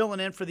 Filling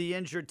in for the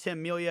injured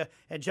Tim Melia,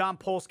 and John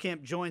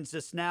Pulskamp joins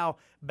us now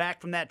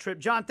back from that trip.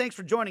 John, thanks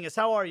for joining us.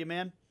 How are you,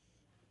 man?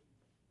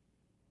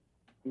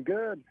 I'm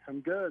good.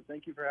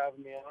 Thank you for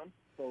having me on.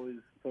 It's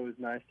always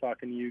nice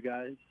talking to you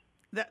guys.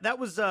 That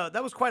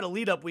was quite a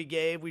lead up we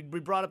gave. We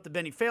brought up the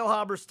Benny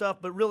Feilhaber stuff,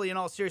 but really, in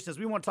all seriousness,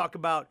 we want to talk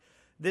about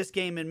this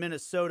game in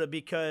Minnesota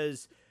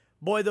because,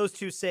 boy, those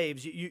 2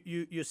 saves.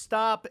 You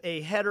stop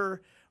a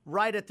header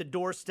right at the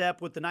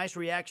doorstep with the nice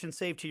reaction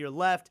save to your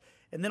left,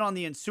 and then on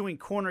the ensuing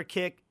corner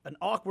kick, an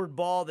awkward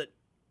ball that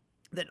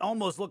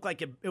almost looked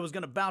like it was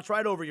going to bounce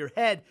right over your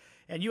head,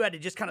 and you had to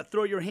just kind of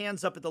throw your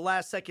hands up at the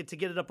last second to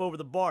get it up over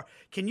the bar.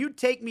 Can you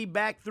take me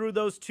back through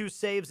those 2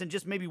 saves and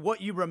just maybe what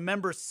you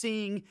remember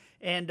seeing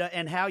and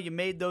how you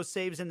made those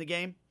saves in the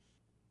game?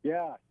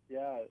 Yeah.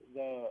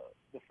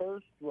 The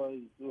first was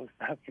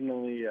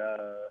definitely,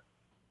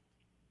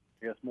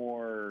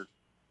 more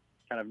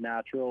kind of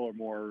natural or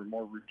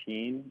more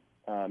routine.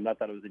 Not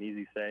that it was an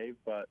easy save,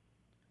 but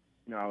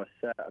I was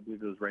set. I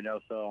believe it was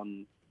Reynoso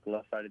on the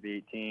left side of the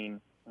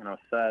 18, and I was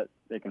set,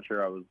 making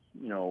sure I was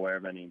aware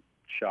of any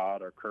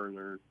shot or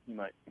curler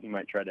he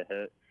might try to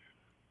hit.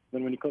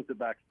 Then when he clipped it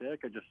back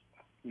stick, I just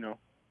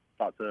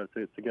thought to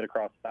get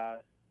across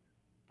fast.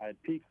 I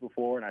had peeked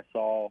before, and I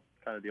saw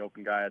kind of the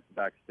open guy at the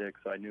back stick,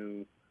 so I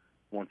knew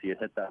once he had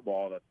hit that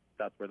ball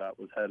that's where that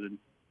was headed.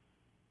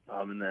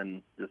 And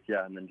then just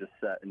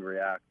set and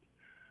react.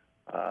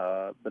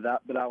 But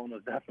that one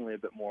was definitely a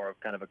bit more of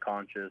kind of a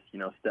conscious,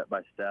 step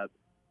by step.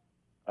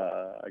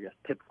 I guess,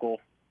 typical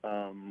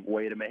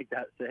way to make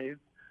that save.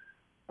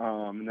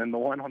 And then the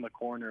one on the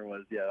corner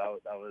was, that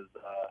was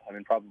I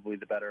mean, probably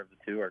the better of the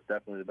two, or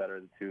definitely the better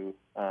of the two.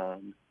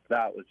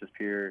 That was just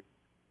pure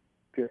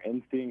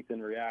instinct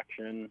and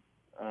reaction.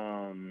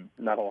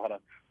 Not a lot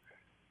of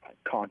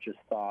conscious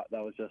thought.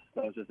 That was just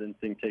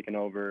instinct taking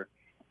over.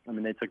 I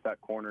mean, they took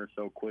that corner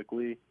so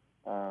quickly,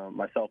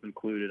 myself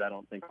included. I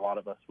don't think a lot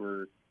of us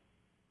were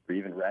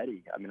even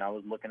ready. I mean, I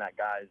was looking at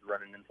guys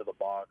running into the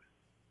box,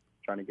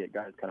 trying to get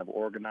guys kind of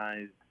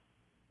organized,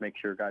 make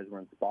sure guys were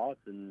in spots,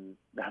 and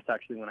that's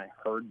actually when I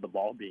heard the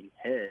ball being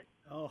hit,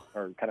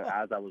 or kind of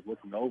as I was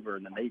looking over,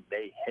 and then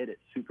they hit it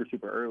super,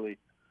 super early.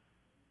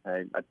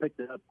 I picked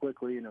it up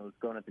quickly, and it was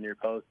going at the near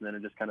post, and then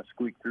it just kind of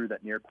squeaked through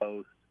that near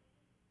post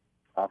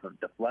off of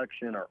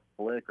deflection or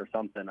flick or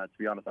something. To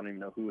be honest, I don't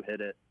even know who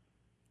hit it.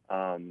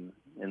 And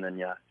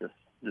then,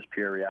 just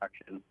pure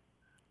reaction,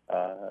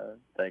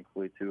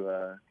 thankfully,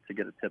 to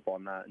get a tip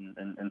on that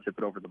and tip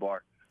it over the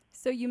bar.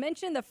 So you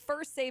mentioned the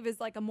first save is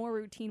like a more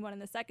routine one,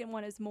 and the second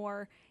one is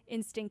more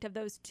instinct of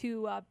those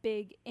two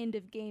big end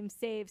of game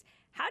saves.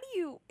 How do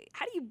you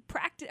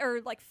practice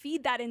or like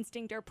feed that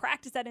instinct or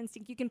practice that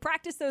instinct? You can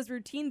practice those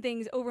routine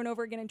things over and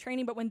over again in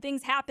training, but when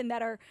things happen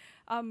that are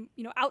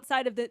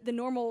outside of the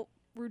normal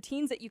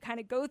routines that you kind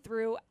of go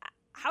through,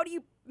 how do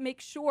you make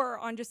sure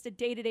on just a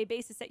day-to-day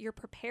basis that you're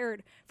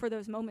prepared for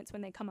those moments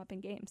when they come up in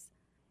games?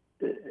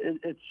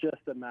 It's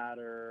just a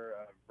matter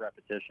of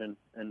repetition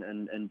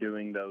and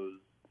doing those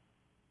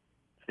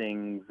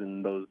things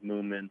and those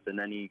movements and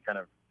any kind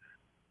of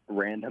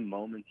random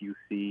moments you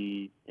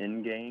see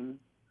in game,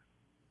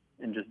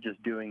 and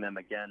just doing them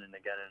again and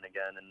again and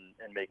again,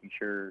 and making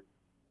sure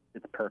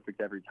it's perfect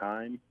every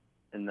time.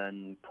 And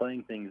then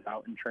playing things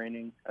out in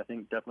training, I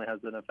think, definitely has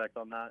an effect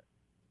on that.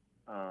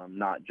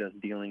 Not just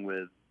dealing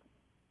with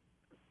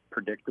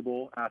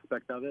predictable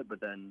aspect of it, but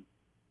then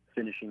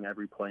finishing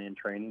every play in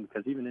training,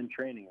 because even in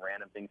training,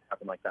 random things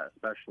happen like that,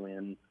 especially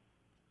in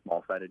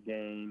small-sided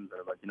games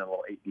or like,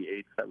 little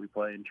 8v8s that we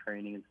play in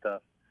training and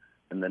stuff.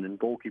 And then in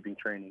goalkeeping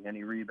training,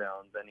 any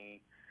rebounds,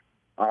 any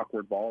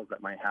awkward balls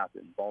that might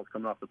happen, balls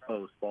coming off the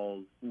post,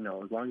 balls,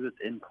 as long as it's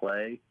in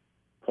play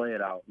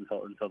it out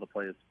until the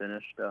play is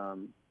finished,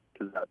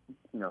 because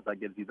that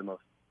gives you the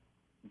most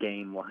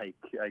game-like,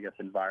 I guess,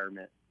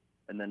 environment.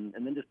 And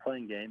then just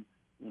playing games,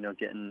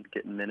 getting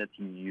minutes,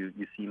 you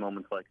see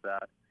moments like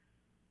that.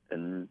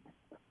 And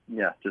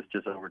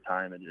just over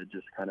time, it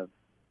just kind of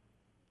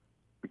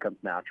becomes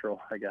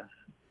natural, I guess.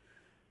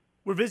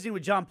 We're visiting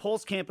with John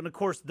Pulskamp, and of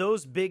course,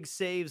 those big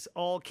saves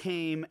all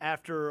came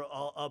after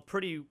a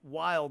pretty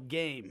wild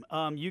game.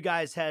 You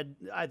guys had,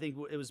 I think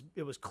it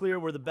was clear,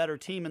 were the better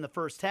team in the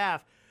first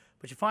half,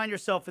 but you find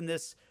yourself in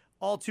this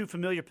all too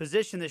familiar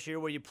position this year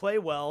where you play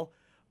well,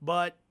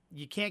 but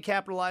you can't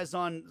capitalize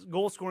on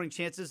goal-scoring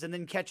chances and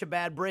then catch a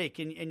bad break,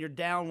 and you're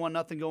down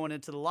 1-0 going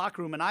into the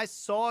locker room. And I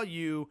saw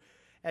you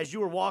as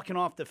you were walking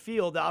off the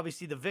field,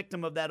 obviously the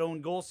victim of that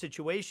own goal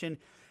situation,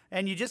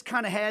 and you just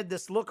kind of had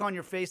this look on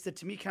your face that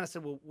to me kind of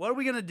said, well, what are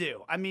we going to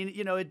do? I mean,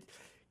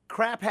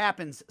 crap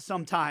happens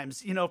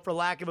sometimes, for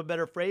lack of a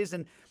better phrase.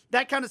 And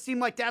that kind of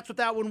seemed like that's what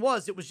that one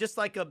was. It was just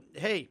like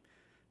hey,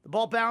 the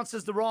ball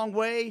bounces the wrong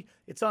way.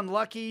 It's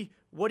unlucky.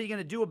 What are you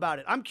going to do about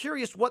it? I'm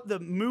curious what the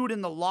mood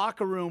in the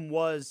locker room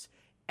was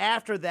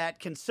after that,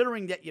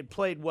 considering that you'd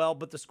played well,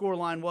 but the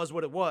scoreline was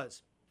what it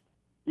was.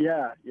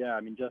 Yeah. I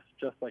mean,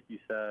 just like you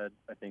said,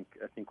 I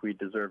think we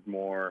deserved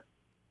more.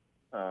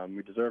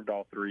 We deserved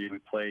all three. We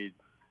played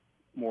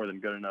more than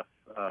good enough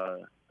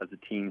as a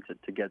team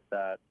to get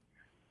that.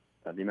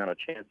 The amount of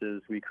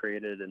chances we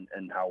created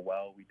and how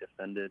well we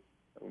defended.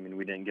 I mean,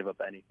 we didn't give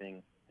up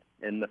anything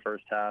in the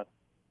first half.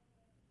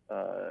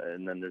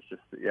 And then there's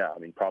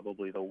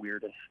probably the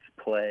weirdest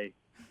play,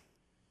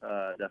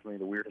 definitely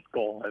the weirdest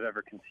goal I've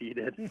ever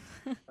conceded.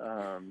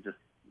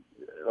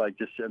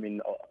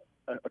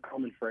 A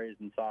common phrase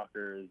in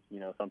soccer is,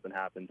 something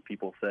happens,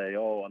 people say,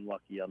 oh,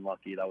 unlucky,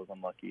 that was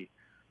unlucky.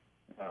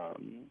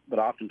 But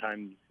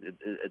oftentimes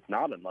it's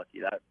not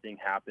unlucky. That thing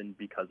happened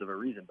because of a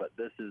reason. But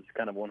this is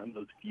kind of one of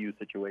those few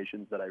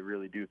situations that I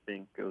really do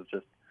think it was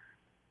just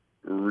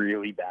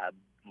really bad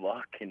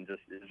luck, and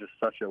it's just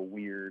such a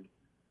weird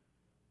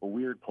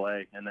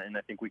play. And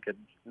I think we could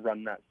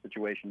run that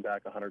situation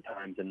back 100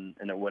 times and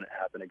it wouldn't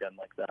happen again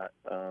like that.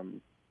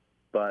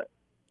 But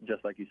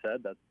just like you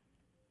said, that's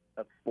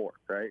sport,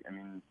 right? I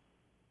mean,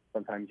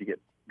 sometimes you get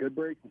good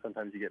breaks and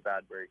sometimes you get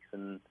bad breaks,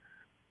 and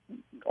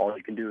all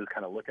you can do is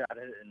kind of look at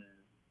it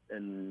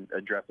and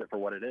address it for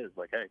what it is.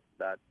 Like, hey,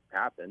 that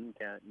happened.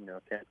 Can't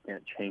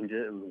change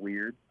it. It was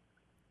weird.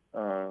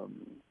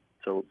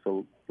 So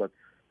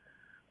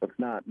let's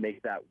not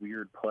make that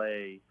weird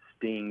play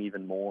sting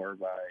even more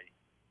by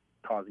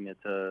causing it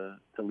to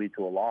lead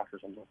to a loss or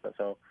something like that.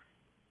 So,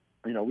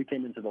 we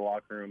came into the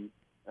locker room.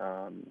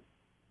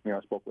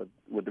 I spoke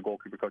with the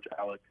goalkeeper coach,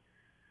 Alex.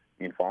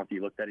 Me and Fonty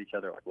looked at each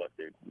other like, look,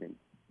 dude, I mean,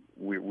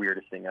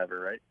 weirdest thing ever,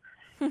 right?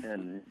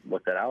 And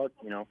looked at Alex,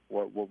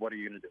 what are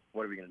you going to do?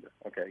 What are we going to do?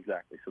 Okay,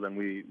 exactly. So then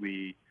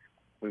we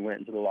went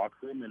into the locker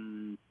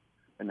room,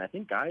 and I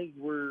think guys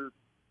were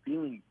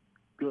feeling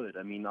good.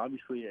 I mean,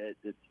 obviously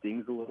it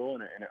stings a little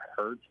and it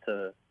hurts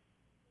to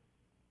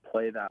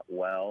play that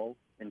well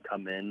and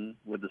come in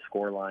with the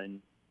scoreline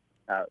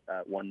at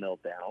 1-0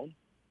 down.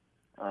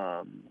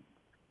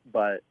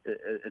 But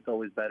it's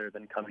always better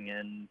than coming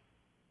in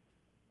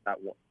at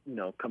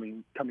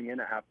coming in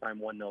at halftime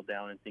 1-0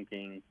 down and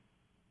thinking,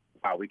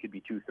 wow, we could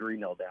be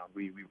 2-3-0 down.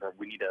 We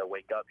need to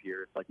wake up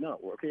here. It's like, no,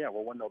 we're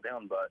 1-0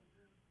 down, but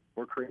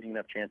we're creating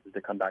enough chances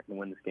to come back and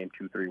win this game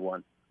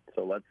 2-3-1.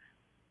 So let's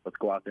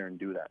go out there and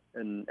do that.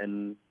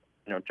 And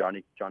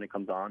Johnny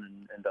comes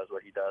on and does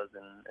what he does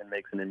and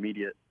makes an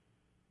immediate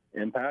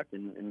impact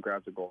and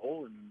grabs a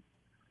goal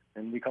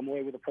and we come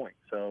away with a point.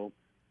 So,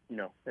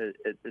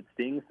 it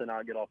stings to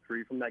not get all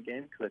three from that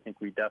game because I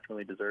think we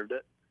definitely deserved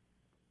it.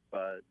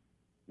 But,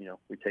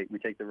 we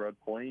take the road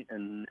point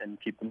and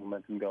keep the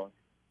momentum going.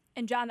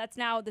 And John, that's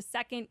now the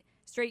second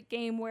straight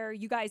game where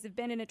you guys have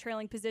been in a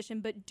trailing position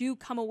but do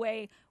come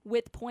away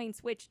with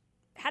points, which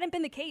hadn't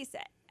been the case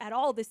at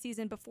all this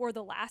season before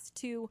the last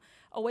two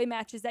away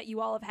matches that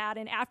you all have had.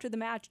 And after the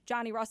match,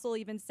 Johnny Russell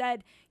even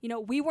said,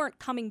 we weren't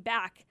coming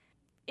back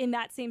in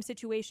that same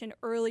situation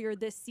earlier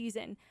this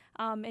season.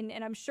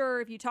 And I'm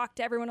sure if you talk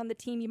to everyone on the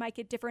team, you might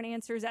get different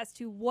answers as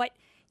to what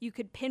you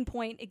could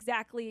pinpoint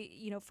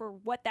exactly, for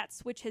what that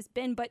switch has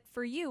been. But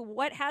for you,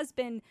 what has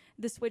been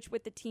the switch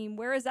with the team?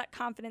 Where has that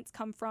confidence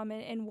come from?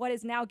 And what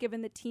has now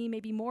given the team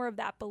maybe more of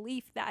that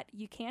belief that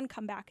you can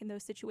come back in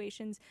those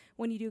situations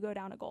when you do go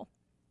down a goal?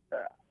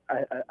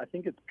 I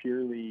think it's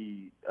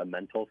purely a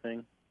mental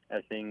thing.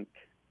 I think,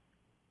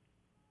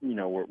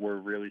 we're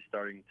really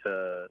starting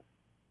to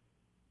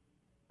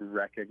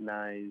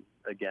recognize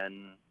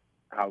again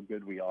how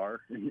good we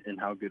are and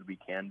how good we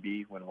can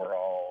be when we're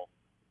all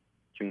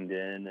tuned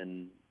in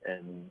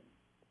and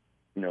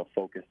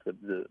focused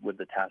with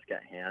the task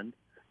at hand.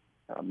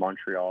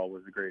 Montreal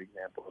was a great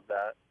example of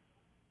that.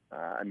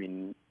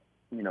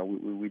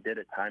 We did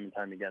it time and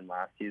time again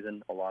last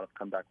season, a lot of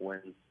comeback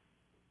wins.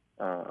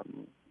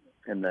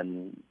 And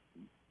then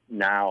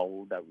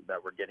now that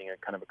we're getting a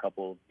kind of a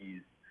couple of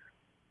these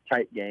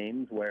tight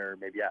games where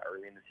maybe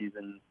early in the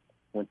season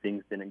when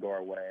things didn't go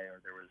our way or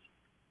there was,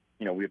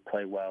 we would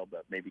play well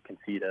but maybe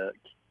concede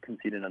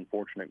an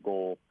unfortunate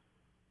goal,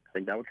 I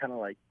think that would kind of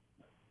like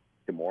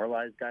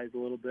demoralize guys a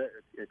little bit.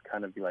 It'd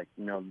kind of be like,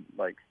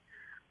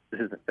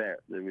 this isn't fair.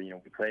 We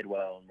played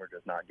well and we're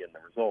just not getting the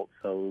results.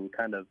 So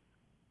kind of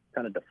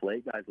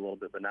deflate guys a little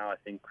bit. But now I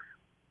think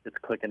it's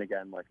clicking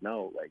again. Like,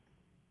 no, like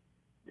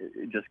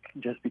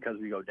just because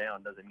we go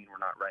down doesn't mean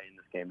we're not right in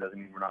this game. Doesn't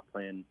mean we're not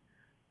playing,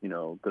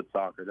 good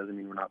soccer. Doesn't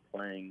mean we're not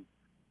playing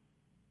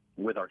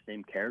with our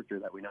same character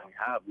that we know we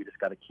have. We just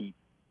got to keep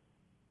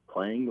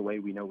playing the way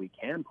we know we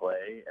can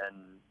play, and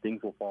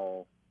things will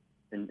fall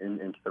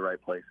into the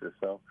right places.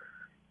 So,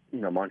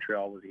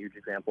 Montreal was a huge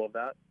example of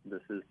that.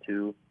 This is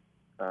too.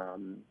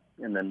 And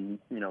then,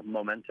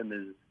 momentum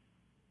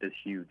is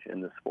huge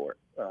in this sport.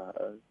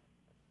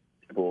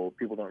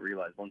 People don't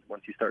realize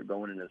once you start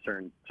going in a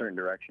certain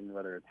direction,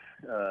 whether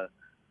it's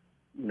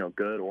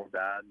good or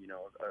bad,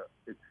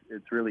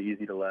 it's really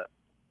easy to let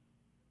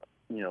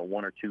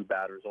one or two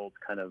bad results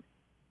kind of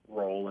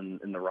roll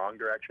in the wrong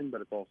direction.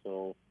 But it's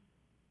also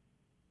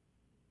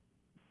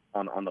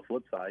on the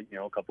flip side,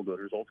 a couple good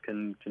results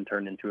can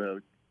turn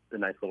into a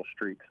nice little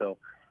streak. So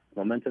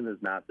momentum is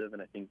massive,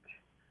 and I think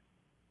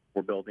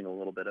we're building a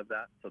little bit of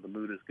that. So the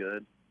mood is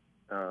good,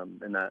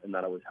 and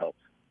that always helps.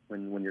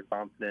 When you're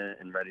confident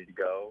and ready to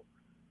go,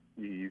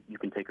 you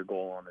can take a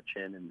goal on the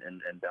chin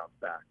and bounce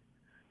back.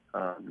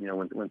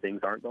 When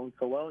things aren't going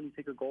so well and you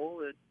take a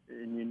goal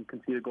and you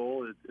can see a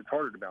goal, it's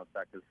harder to bounce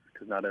back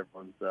because not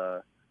everyone's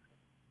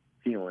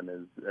feeling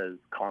as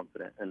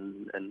confident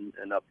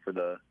and up for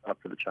the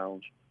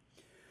challenge.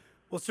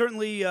 Well,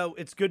 certainly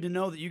it's good to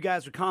know that you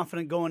guys are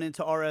confident going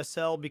into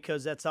RSL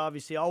because that's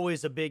obviously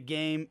always a big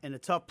game and a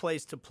tough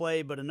place to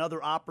play, but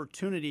another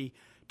opportunity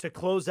to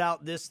close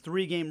out this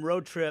 3-game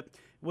road trip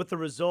with the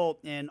result.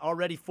 And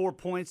already 4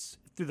 points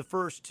through the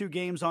first 2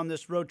 games on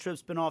this road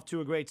trip's been off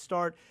to a great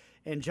start.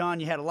 And, John,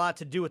 you had a lot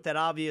to do with that,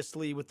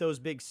 obviously, with those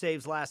big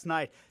saves last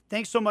night.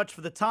 Thanks so much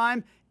for the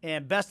time,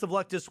 and best of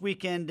luck this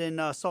weekend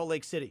in Salt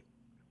Lake City.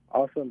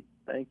 Awesome.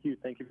 Thank you.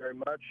 Thank you very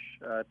much.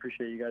 I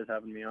appreciate you guys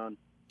having me on.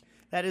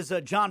 That is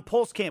John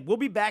Pulskamp. We'll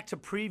be back to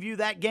preview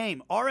that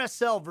game,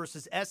 RSL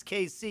versus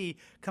SKC,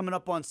 coming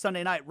up on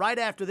Sunday night, right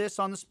after this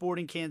on the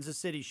Sporting Kansas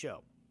City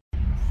Show.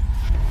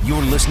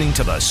 You're listening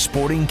to the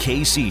Sporting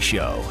KC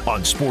Show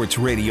on Sports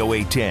Radio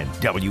 810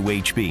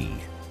 WHB.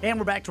 And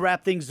we're back to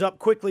wrap things up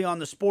quickly on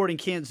the Sporting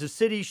Kansas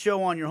City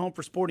Show on your home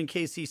for Sporting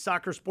KC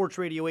Soccer, Sports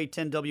Radio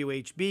 810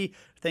 WHB.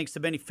 Thanks to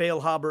Benny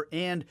Feilhaber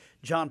and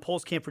John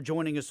Pulskamp for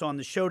joining us on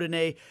the show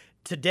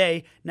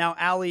today. Now,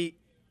 Allie,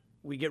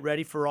 we get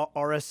ready for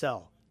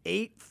RSL.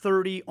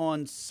 8:30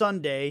 on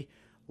Sunday.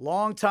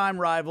 Longtime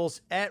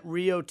rivals at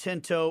Rio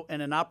Tinto,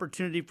 and an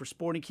opportunity for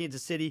Sporting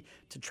Kansas City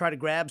to try to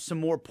grab some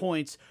more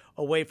points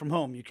away from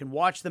home. You can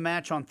watch the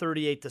match on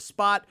 38 The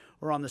Spot,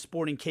 or on the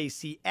Sporting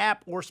KC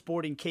app or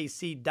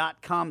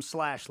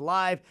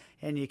sportingkc.com/live.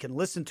 And you can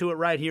listen to it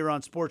right here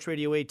on Sports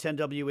Radio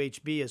 810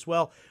 WHB as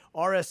well.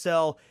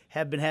 RSL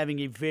have been having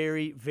a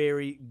very,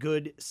 very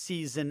good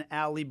season,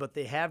 Allie, but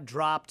they have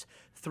dropped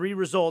 3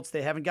 results.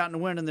 They haven't gotten a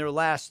win in their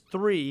last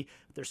 3.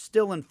 They're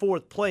still in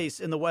 4th place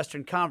in the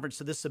Western Conference,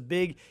 so this is a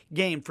big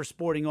game for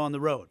Sporting on the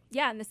road.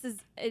 Yeah, and this is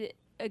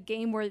a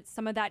game where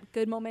some of that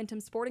good momentum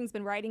Sporting's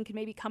been riding can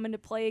maybe come into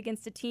play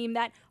against a team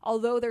that,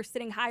 although they're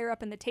sitting higher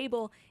up in the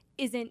table,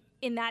 isn't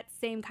in that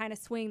same kind of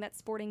swing that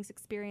Sporting's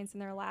experienced in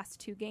their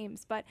last 2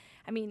 games. But,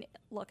 I mean,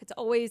 look, it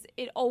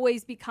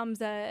always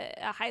becomes a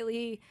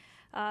highly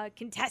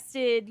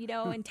contested,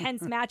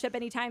 intense matchup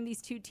anytime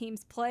these 2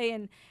 teams play.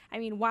 And, I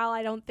mean, while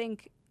I don't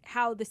think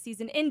how the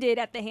season ended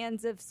at the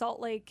hands of Salt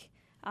Lake,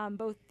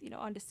 both,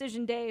 on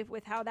decision day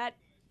with how that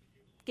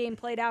game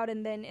played out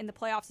and then in the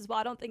playoffs as well,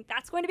 I don't think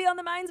that's going to be on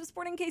the minds of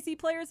Sporting KC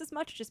players as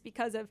much, just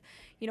because of,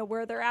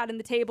 where they're at in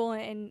the table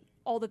and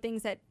all the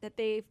things that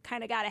they've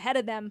kind of got ahead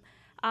of them.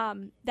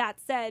 That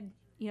said,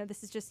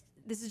 this is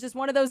just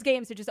one of those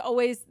games that just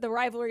always, the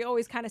rivalry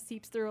always kind of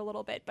seeps through a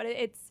little bit. But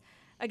it's,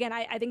 again,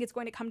 I think it's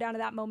going to come down to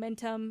that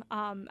momentum.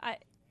 I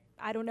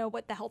don't know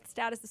what the health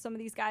status of some of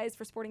these guys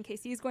for Sporting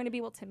KC is going to be.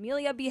 Will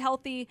Tamilia be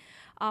healthy?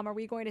 Are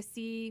we going to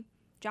see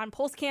John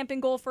Pulskamp in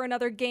goal for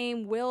another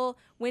game?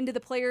 When do the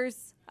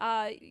players,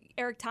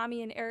 Eric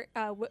Tommy and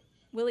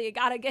Willie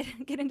Agata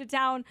get into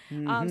town?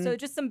 So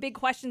just some big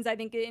questions, I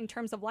think, in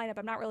terms of lineup.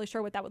 I'm not really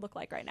sure what that would look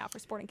like right now for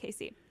Sporting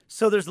KC.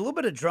 So there's a little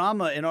bit of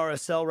drama in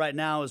RSL right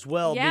now as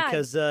well,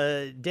 because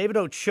David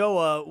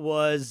Ochoa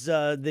was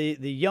the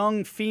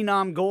young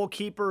phenom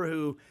goalkeeper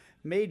who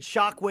made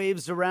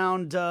shockwaves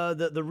around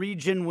the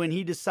region when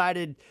he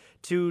decided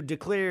to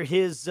declare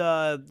his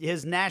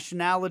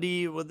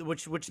nationality,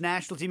 which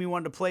national team he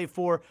wanted to play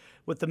for,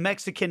 with the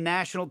Mexican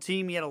national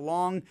team. He had a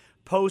long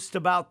post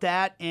about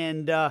that,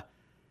 and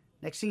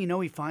next thing you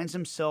know, he finds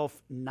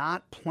himself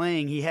not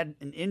playing. He had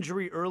an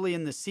injury early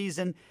in the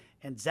season,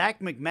 and Zach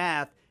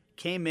McMath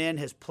came in,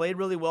 has played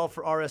really well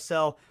for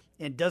RSL,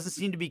 and doesn't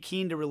seem to be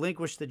keen to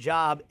relinquish the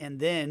job. And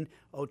then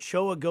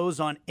Ochoa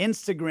goes on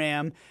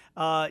Instagram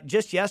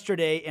just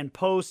yesterday and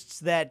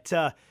posts that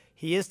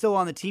he is still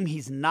on the team.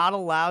 He's not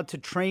allowed to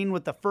train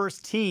with the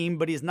first team,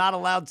 but he's not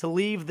allowed to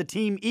leave the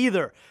team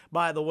either,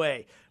 by the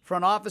way.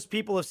 Front office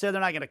people have said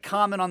they're not going to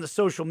comment on the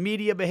social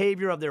media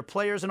behavior of their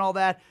players and all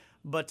that.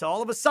 But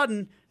all of a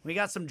sudden, we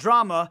got some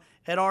drama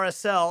at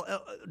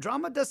RSL.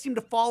 Drama does seem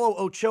to follow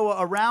Ochoa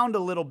around a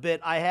little bit,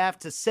 I have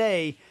to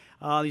say.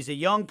 He's a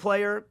young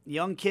player.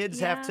 Young kids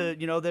have to,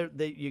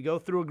 you go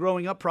through a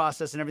growing up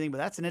process and everything, but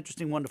that's an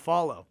interesting one to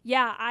follow.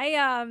 Yeah,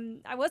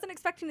 I wasn't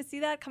expecting to see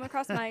that come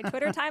across my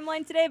Twitter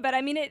timeline today, but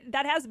I mean,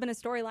 that has been a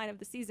storyline of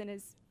the season.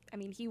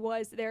 He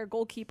was their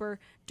goalkeeper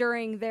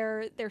during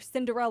their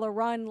Cinderella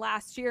run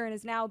last year and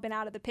has now been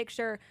out of the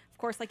picture, of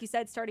course, like you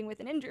said, starting with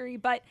an injury.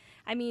 But,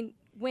 I mean,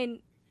 when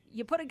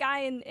you put a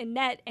guy in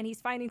net and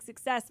he's finding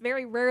success,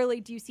 very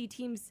rarely do you see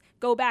teams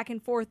go back and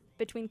forth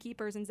between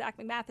keepers, and Zach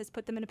McMath has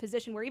put them in a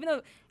position where even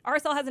though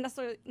RSL hasn't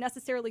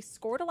necessarily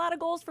scored a lot of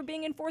goals for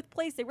being in 4th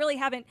place, they really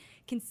haven't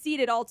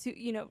conceded all too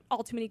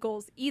many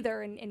goals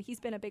either, and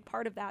he's been a big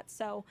part of that.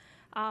 So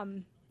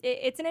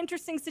it's an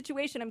interesting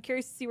situation. I'm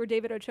curious to see where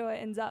David Ochoa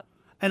ends up.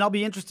 And I'll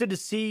be interested to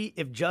see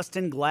if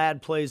Justin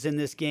Glad plays in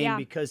this game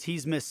because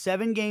he's missed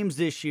 7 games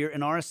this year,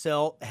 and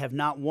RSL have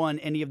not won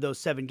any of those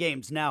 7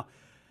 games. Now,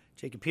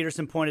 Jacob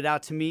Peterson pointed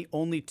out to me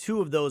only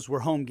 2 of those were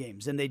home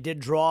games, and they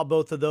did draw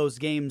both of those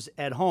games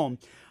at home.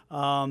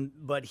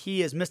 But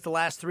he has missed the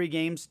last 3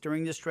 games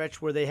during this stretch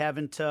where they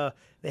haven't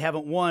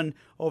won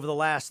over the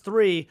last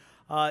 3.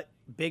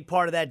 Big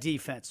part of that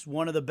defense.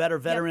 One of the better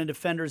veteran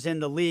defenders in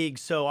the league.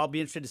 So I'll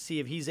be interested to see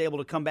if he's able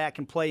to come back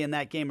and play in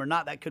that game or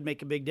not. That could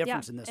make a big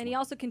difference in this one. And he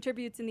also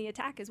contributes in the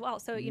attack as well.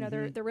 So,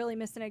 they're really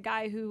missing a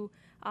guy who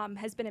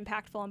has been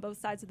impactful on both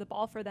sides of the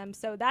ball for them.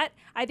 So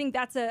I think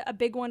that's a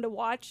big one to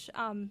watch.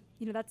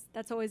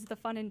 That's always the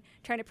fun in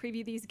trying to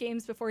preview these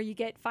games before you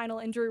get final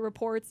injury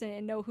reports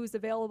and know who's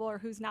available or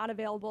who's not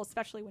available,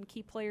 especially when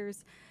key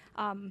players,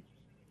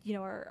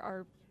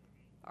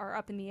 are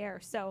up in the air.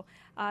 So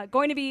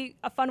going to be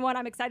a fun one.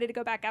 I'm excited to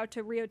go back out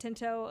to Rio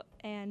Tinto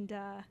and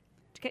to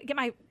get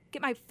my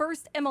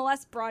first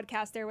MLS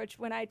broadcast there, which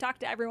when I talked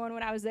to everyone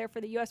when I was there for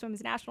the U.S.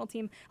 Women's National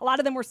Team, a lot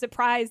of them were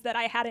surprised that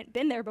I hadn't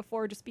been there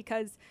before just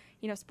because,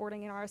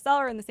 Sporting and RSL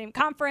are in the same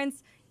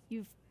conference.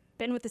 You've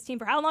been with this team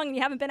for how long and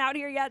you haven't been out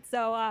here yet?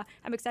 So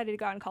I'm excited to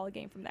go out and call a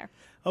game from there.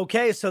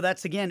 Okay, so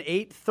that's, again,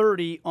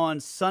 8:30 on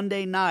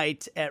Sunday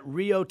night at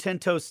Rio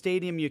Tinto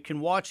Stadium. You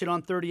can watch it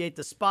on 38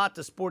 The Spot,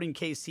 the Sporting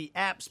KC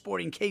app,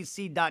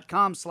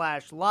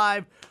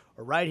 sportingkc.com/live,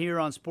 or right here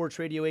on Sports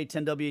Radio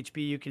 810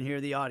 WHB. You can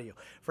hear the audio.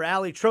 For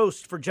Allie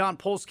Trost, for John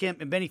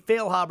Pulskamp, and Benny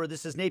Feilhaber,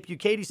 this is Nate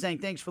Bukaty saying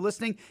thanks for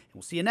listening, and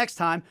we'll see you next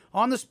time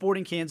on the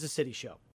Sporting Kansas City Show.